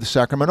invited to the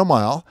Sacramento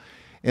Mile,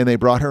 and they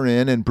brought her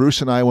in, and Bruce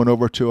and I went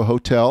over to a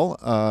hotel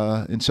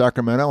in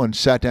Sacramento and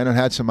sat down and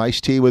had some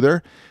iced tea with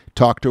her,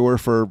 talked to her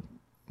for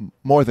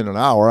more than an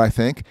hour, I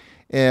think.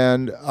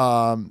 And,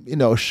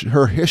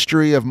 her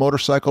history of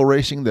motorcycle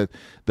racing,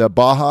 the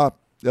Baja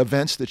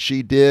events that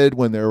she did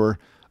when there were,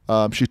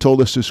 she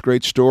told us this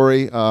great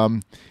story.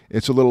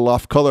 It's a little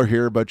off color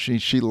here, but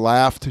she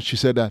laughed. She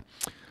said that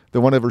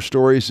one of her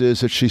stories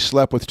is that she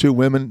slept with two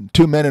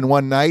men in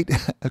one night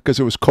because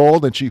it was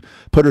cold, and she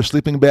put her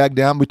sleeping bag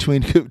down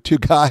between two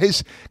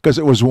guys because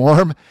it was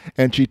warm.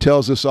 And she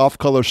tells this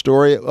off-color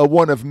story,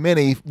 one of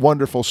many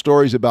wonderful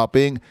stories about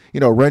being,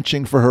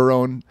 wrenching for her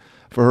own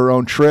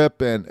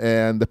trip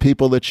and the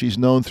people that she's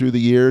known through the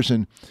years.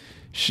 And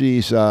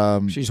she's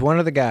one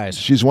of the guys.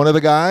 She's one of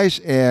the guys,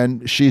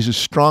 and she's as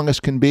strong as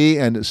can be.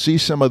 And to see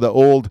some of the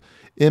old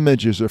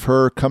images of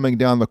her coming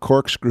down the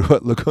corkscrew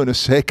at Laguna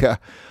Seca,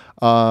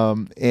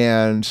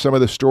 and some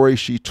of the stories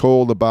she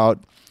told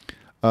about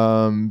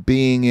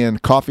being in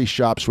coffee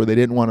shops where they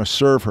didn't want to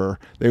serve her.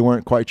 They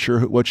weren't quite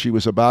sure what she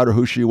was about or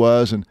who she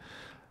was. And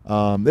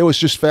it was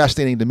just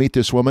fascinating to meet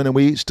this woman, and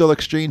we still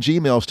exchange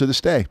emails to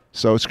this day.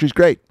 So she's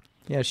great.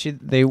 Yeah,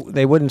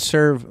 they wouldn't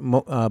serve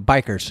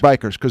bikers.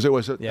 Bikers, because it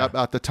was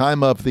about the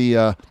time of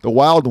the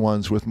Wild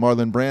Ones with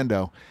Marlon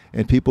Brando,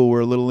 and people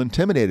were a little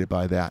intimidated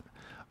by that.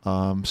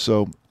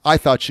 So I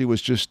thought she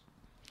was just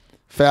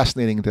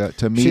fascinating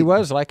to meet. She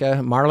was like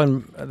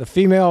the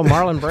female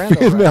Marlon Brando.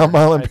 Female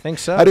Marlon. I think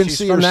so. I didn't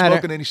see her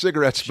smoking any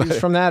cigarettes. She's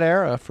from that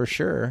era for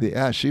sure.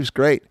 Yeah, she was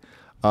great.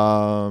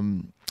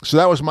 So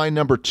that was my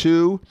number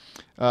 2.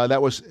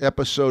 That was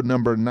episode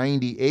number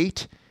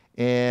 98,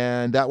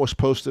 and that was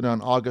posted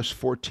on August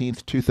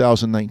 14th,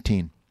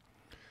 2019.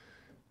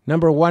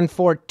 Number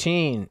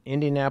 114,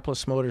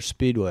 Indianapolis Motor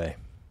Speedway.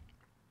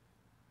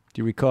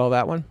 Do you recall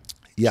that one?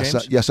 Yes,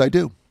 James? Yes, I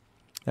do.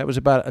 That was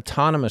about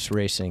autonomous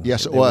racing.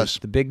 Yes, it was.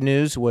 The big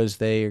news was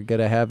they are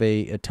going to have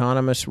a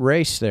autonomous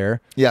race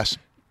there. Yes.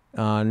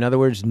 In other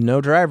words,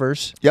 no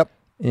drivers. Yep.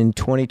 In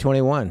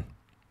 2021.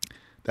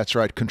 That's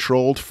right.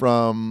 Controlled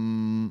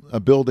from a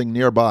building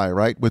nearby,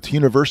 right? With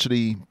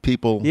university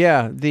people.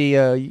 Yeah,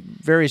 the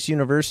various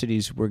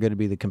universities were going to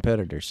be the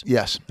competitors.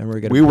 Yes. And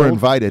we were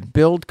invited.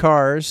 Build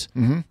cars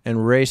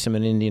and race them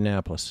in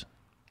Indianapolis.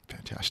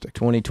 Fantastic.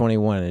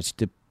 2021. It's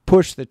to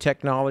push the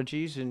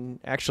technologies and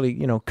actually,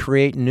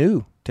 create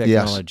new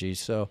technologies.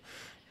 Yes. So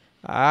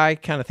I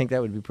kind of think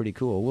that would be pretty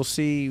cool. We'll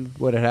see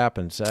what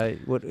happens.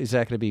 What is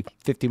that going to be?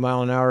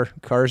 50-mile-an-hour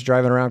cars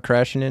driving around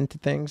crashing into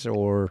things,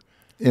 or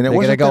and they're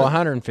going to go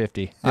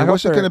 150? It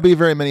wasn't going to be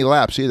very many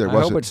laps either, was it?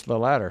 I hope it's the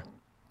latter.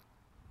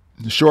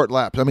 Short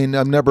laps. I mean,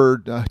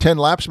 10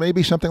 laps,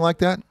 maybe something like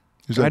that.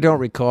 I don't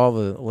recall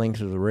the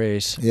length of the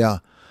race. Yeah.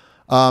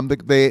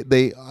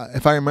 They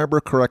if I remember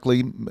correctly,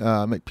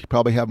 you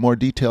probably have more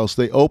details.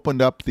 They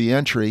opened up the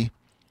entry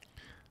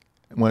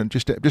when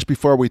just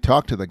before we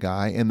talked to the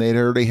guy, and they'd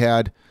already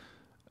had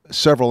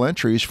several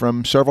entries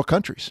from several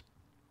countries.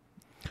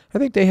 I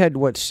think they had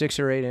 6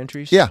 or 8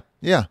 entries. Yeah,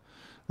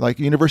 like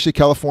University of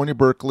California,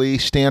 Berkeley,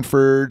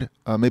 Stanford,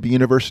 maybe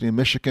University of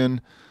Michigan,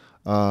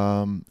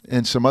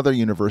 and some other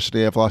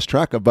university I've lost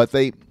track of. But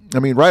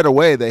right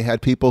away they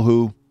had people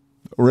who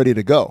were ready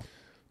to go.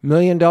 $1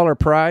 million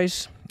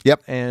prize.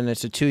 Yep. And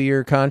it's a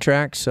 2-year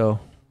contract, so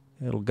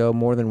it'll go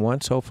more than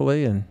once,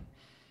 hopefully, and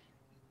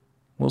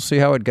we'll see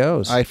how it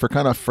goes. I had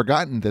kind of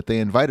forgotten that they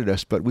invited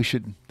us, but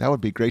that would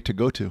be great to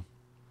go to.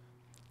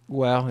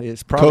 Well,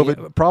 it's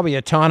probably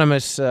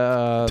autonomous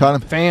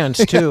fans,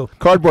 too.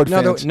 Cardboard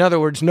fans. In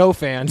other words, no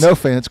fans. No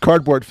fans,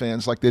 cardboard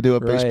fans like they do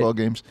at baseball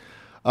games.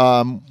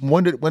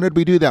 When did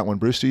we do that one,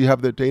 Bruce? Do you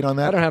have the date on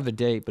that? I don't have the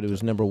date, but it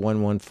was number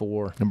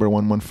 114. Number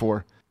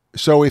 114.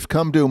 So we've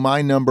come to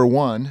my number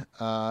 1,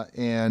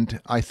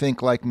 and I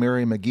think like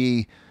Mary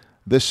McGee,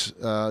 this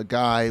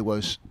guy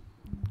was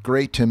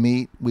great to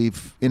meet.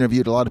 We've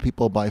interviewed a lot of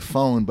people by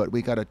phone, but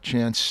we got a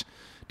chance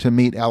to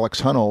meet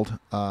Alex Honnold.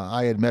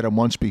 I had met him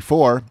once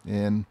before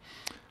in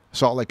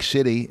Salt Lake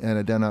City and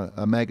had done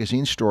a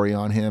magazine story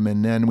on him,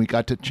 and then we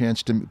got the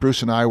chance to,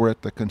 Bruce and I were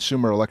at the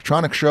Consumer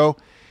Electronics Show,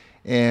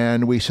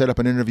 and we set up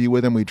an interview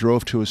with him. We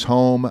drove to his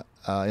home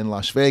in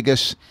Las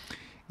Vegas.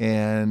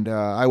 And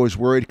I was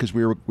worried because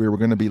we were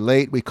going to be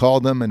late. We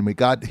called him, and we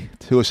got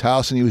to his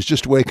house, and he was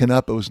just waking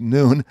up. It was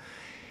noon.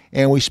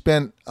 And we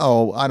spent,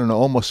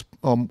 almost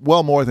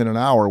well more than an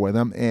hour with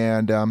him.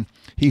 And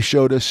he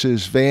showed us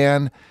his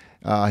van.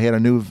 He had a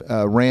new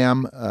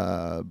Ram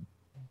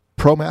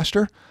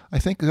ProMaster, I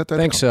think. Is that I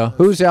think so.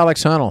 Who's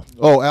Alex Honnold?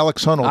 Oh,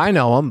 Alex Honnold. I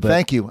know him. But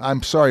Thank you.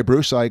 I'm sorry,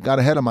 Bruce. I got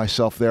ahead of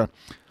myself there.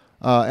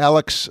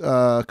 Alex,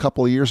 a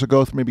couple of years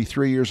ago, maybe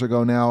 3 years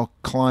ago now,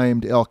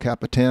 climbed El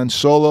Capitan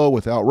solo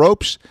without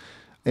ropes,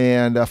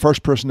 and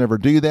first person to ever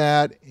do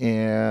that.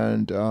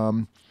 And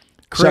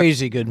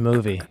crazy good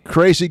movie.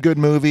 Crazy good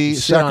movie.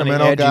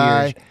 Sacramento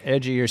guy.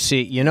 Edge of your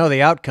seat. You know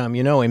the outcome.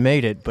 You know he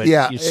made it, but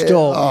yeah, you're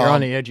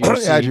on the edge of your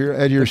seat. Edge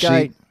of your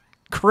seat.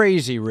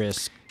 Crazy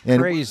risk.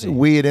 And crazy.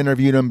 We had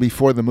interviewed him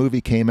before the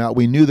movie came out.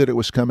 We knew that it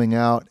was coming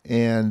out,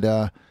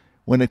 and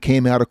when it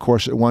came out, of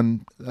course, it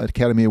won an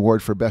Academy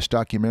Award for Best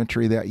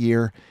Documentary that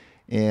year.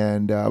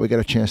 And we got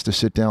a chance to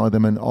sit down with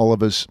him and all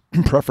of his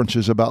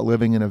preferences about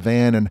living in a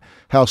van and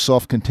how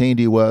self-contained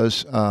he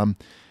was.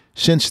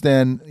 Since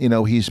then,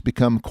 he's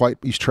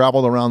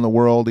traveled around the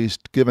world. He's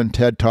given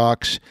TED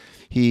Talks.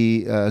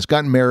 He has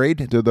gotten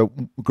married to the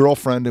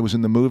girlfriend that was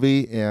in the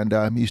movie,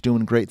 and he's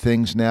doing great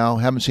things now.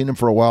 Haven't seen him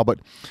for a while, but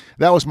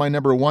that was my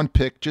number 1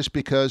 pick just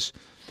because,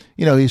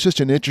 he's just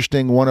an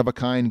interesting,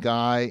 one-of-a-kind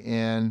guy,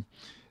 and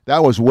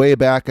that was way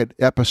back at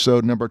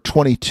episode number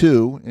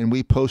 22, and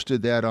we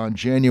posted that on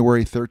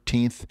January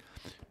 13th,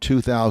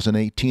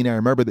 2018. I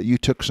remember that you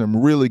took some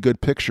really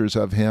good pictures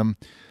of him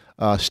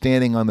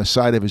standing on the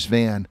side of his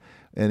van,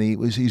 and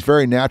he's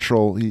very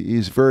natural.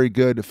 He's very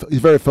good. He's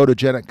a very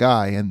photogenic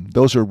guy, and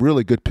those are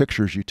really good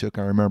pictures you took,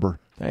 I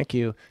remember. Thank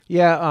you.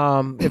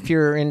 Yeah, if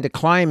you're into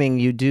climbing,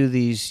 you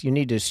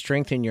need to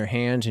strengthen your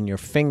hands and your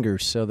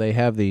fingers, so they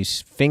have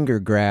these finger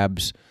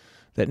grabs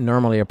that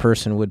normally a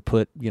person would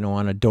put,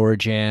 on a door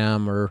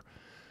jamb or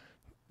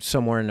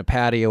somewhere in the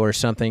patio or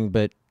something,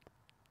 but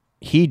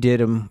he did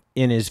them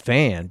in his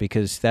van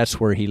because that's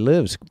where he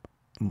lives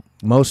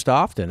most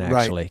often,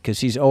 actually, because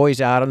he's always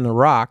out on the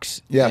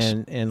rocks. Yes.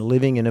 and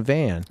living in a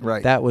van.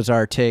 Right. That was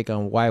our take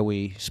on why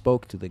we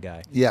spoke to the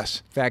guy.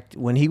 Yes. In fact,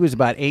 when he was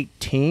about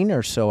 18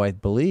 or so, I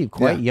believe,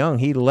 quite young,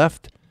 he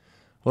left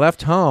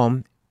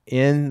home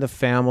in the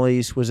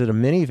family's, was it a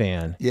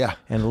minivan? Yeah.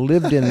 And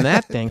lived in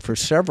that thing for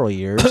several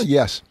years.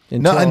 Yes.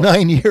 Until,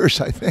 9 years,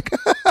 I think.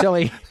 Until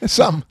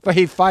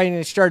he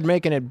finally started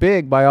making it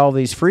big by all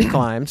these free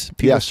climbs.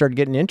 People started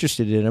getting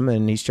interested in him,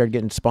 and he started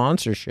getting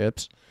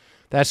sponsorships.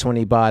 That's when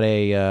he bought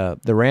the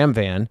Ram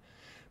van,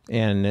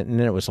 and then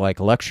it was like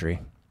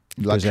luxury.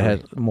 Because it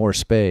had more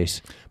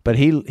space. But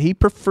he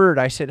preferred,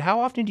 I said, how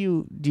often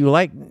do you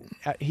like,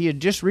 he had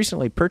just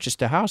recently purchased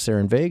a house there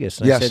in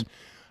Vegas. And I said,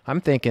 I'm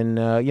thinking,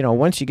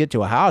 once you get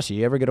to a house, are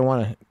you ever going to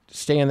want to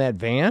stay in that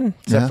van,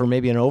 except for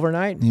maybe an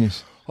overnight?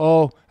 Yes.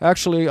 Oh,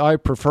 actually, I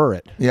prefer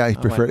it. Yeah, I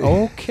prefer it.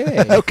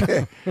 Okay.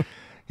 Okay.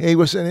 He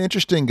was an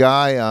interesting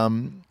guy.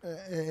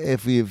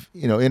 If you've,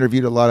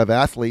 interviewed a lot of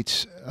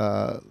athletes,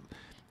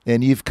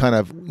 and you've kind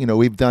of,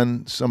 we've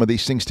done some of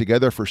these things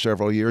together for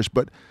several years,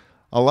 but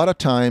a lot of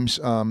times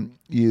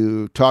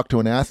you talk to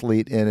an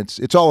athlete and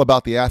it's all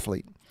about the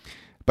athlete.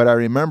 But I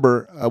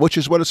remember, which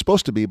is what it's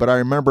supposed to be, but I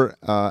remember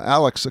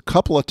Alex a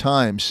couple of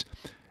times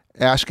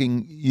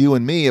asking you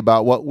and me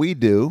about what we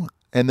do.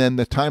 And then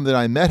the time that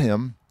I met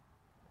him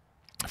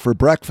for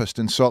breakfast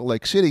in Salt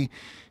Lake City,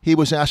 he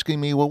was asking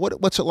me, well,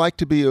 what's it like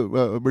to be a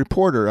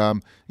reporter?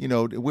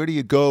 Where do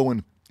you go?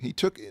 And he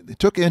took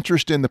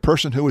interest in the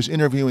person who was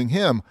interviewing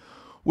him,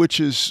 which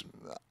is,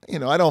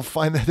 I don't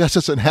find that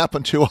doesn't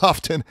happen too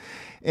often.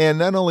 And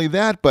not only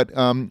that, but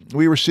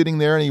we were sitting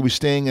there and he was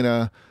staying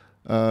in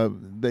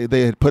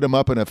they had put him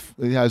up in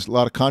he has a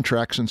lot of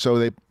contracts. And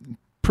so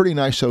pretty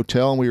nice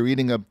hotel. And we were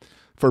eating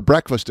for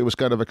breakfast. It was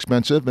kind of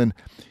expensive. And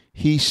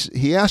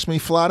he asked me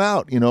flat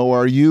out,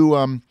 are you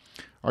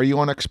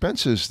on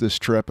expenses this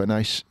trip? And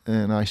I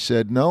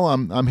said, no,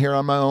 I'm here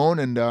on my own.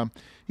 And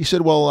he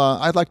said, well,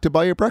 I'd like to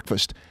buy you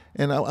breakfast.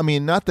 And I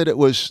mean, not that it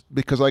was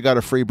because I got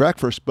a free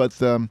breakfast,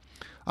 but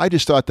I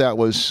just thought that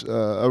was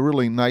a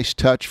really nice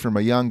touch from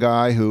a young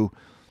guy who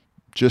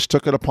just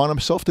took it upon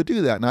himself to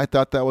do that. And I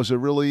thought that was a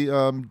really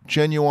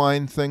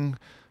genuine thing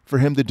for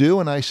him to do.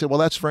 And I said, well,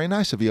 that's very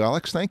nice of you,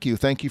 Alex. Thank you.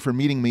 Thank you for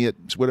meeting me at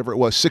whatever it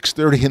was,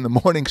 6:30 in the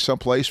morning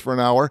someplace for an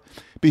hour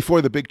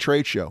before the big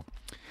trade show.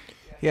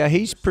 Yeah,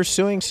 he's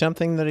pursuing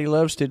something that he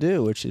loves to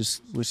do, which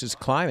is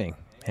climbing,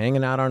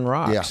 hanging out on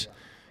rocks.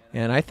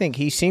 Yeah. And I think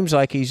he seems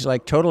like he's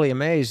like totally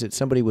amazed that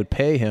somebody would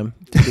pay him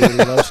to do what he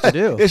loves to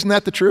do. Isn't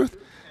that the truth?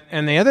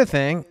 And the other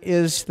thing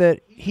is that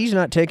he's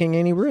not taking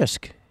any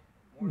risk,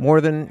 more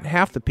than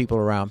half the people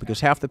around, because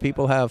half the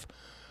people have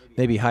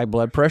maybe high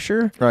blood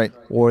pressure, right,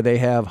 or they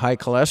have high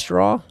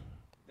cholesterol.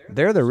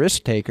 They're the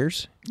risk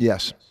takers.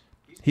 Yes.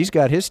 He's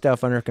got his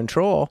stuff under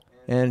control,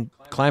 and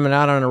climbing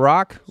out on a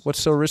rock,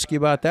 what's so risky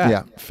about that?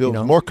 Yeah, feel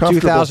more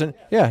comfortable.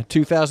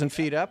 2,000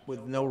 feet up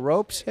with no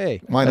ropes.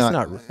 Hey, why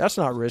not? That's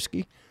not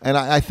risky. And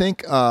I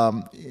think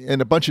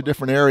in a bunch of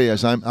different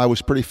areas, I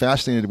was pretty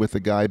fascinated with the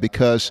guy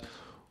because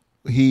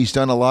he's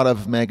done a lot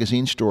of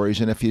magazine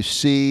stories, and if you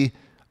see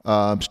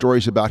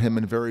stories about him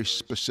in very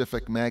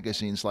specific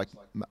magazines, like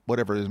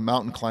whatever it is,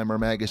 Mountain Climber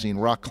magazine,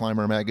 Rock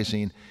Climber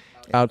magazine,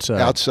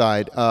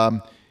 outside,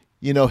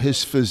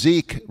 his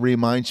physique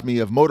reminds me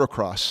of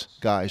motocross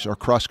guys or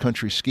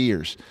cross-country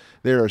skiers.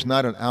 There is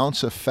not an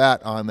ounce of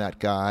fat on that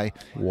guy.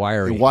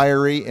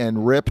 Wiry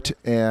and ripped,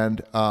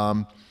 and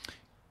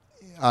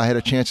I had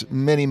a chance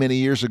many, many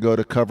years ago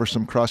to cover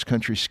some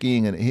cross-country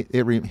skiing,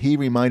 and he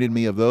reminded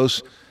me of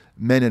those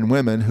men and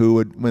women who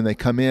would, when they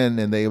come in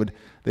and they'd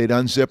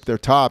unzip their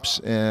tops,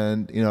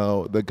 and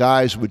the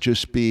guys would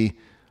just be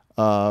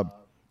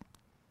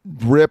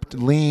ripped,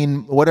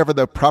 lean, whatever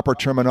the proper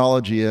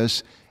terminology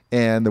is,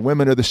 and the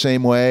women are the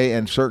same way,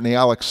 and certainly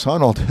Alex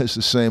Honnold is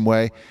the same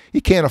way. He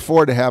can't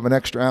afford to have an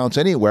extra ounce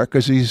anywhere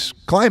because he's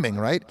climbing,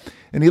 right?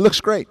 And he looks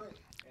great.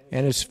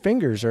 And his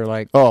fingers are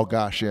like, oh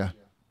gosh, yeah,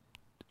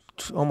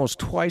 almost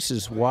twice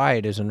as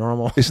wide as a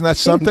normal. Isn't that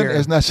something? finger.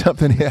 Isn't that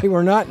something? Yeah. They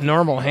were not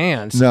normal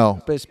hands.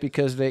 No, but it's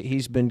because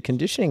he's been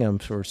conditioning them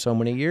for so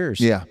many years.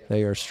 Yeah,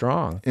 they are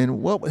strong.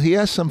 And he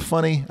has some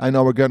funny. I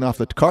know we're getting off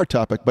the car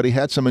topic, but he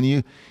had some.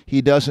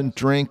 He doesn't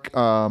drink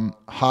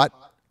hot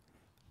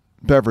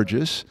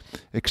beverages,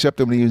 except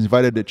that when he was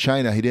invited to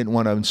China, he didn't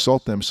want to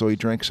insult them, so he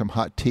drank some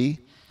hot tea.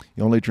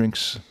 He only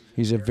drinks.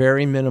 He's a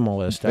very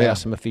minimalist. I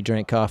asked him if he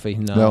drank coffee.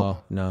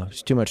 No,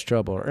 it's too much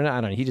trouble. Or I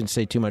don't know. He didn't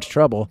say too much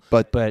trouble,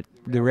 but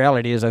the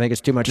reality is, I think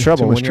it's too much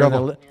trouble. When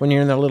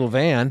you're in the little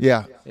van.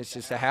 Yeah, it's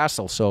just a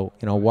hassle. So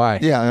why?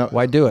 Yeah,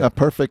 why do it?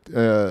 Perfect.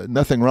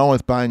 Nothing wrong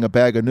with buying a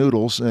bag of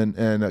noodles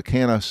and a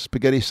can of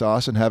spaghetti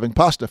sauce and having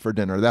pasta for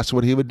dinner. That's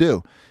what he would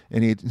do,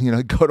 and he'd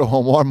go to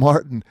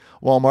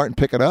Walmart and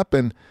pick it up,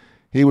 and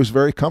he was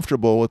very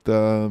comfortable with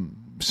the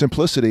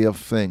simplicity of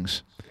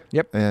things.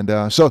 Yep.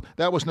 And so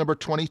that was number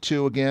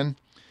 22 again.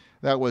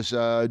 That was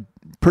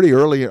pretty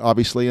early,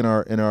 obviously, in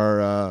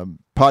our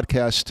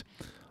podcast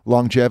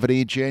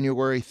longevity,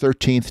 January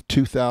 13th,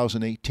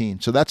 2018.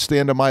 So that's the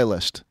end of my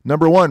list.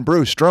 Number 1,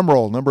 Bruce, drum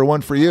roll. Number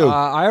 1 for you.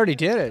 I already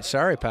did it.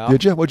 Sorry, pal.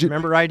 Did you? What'd you?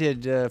 Remember I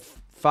did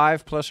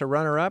 5 plus a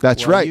runner-up?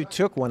 That's right. You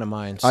took one of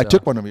mine. I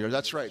took one of yours.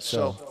 That's right.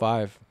 So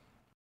 5.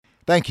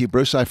 Thank you,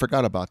 Bruce. I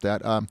forgot about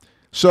that.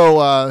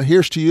 So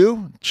here's to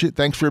you.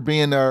 Thanks for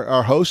being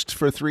our host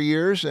for 3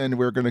 years, and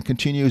we're going to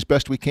continue as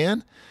best we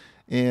can.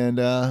 And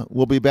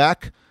we'll be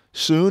back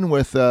soon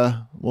with,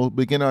 we'll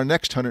begin our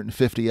next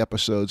 150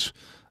 episodes,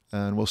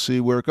 and we'll see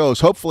where it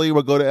goes. Hopefully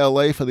we'll go to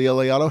LA for the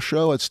LA Auto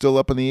Show. It's still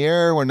up in the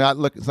air. We're not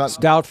looking. It's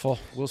doubtful.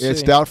 We'll see.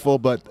 It's doubtful,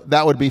 but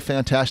that would be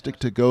fantastic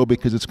to go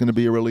because it's going to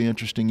be a really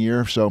interesting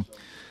year. So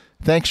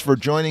thanks for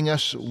joining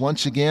us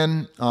once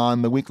again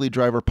on the Weekly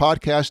Driver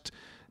Podcast.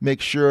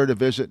 Make sure to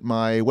visit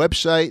my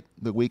website,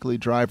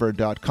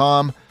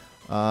 theweeklydriver.com.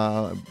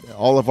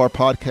 All of our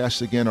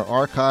podcasts, again,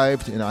 are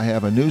archived, and I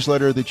have a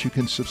newsletter that you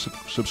can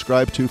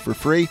subscribe to for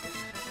free.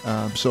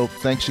 So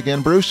thanks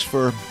again, Bruce,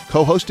 for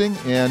co-hosting,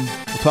 and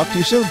we'll talk to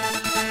you soon.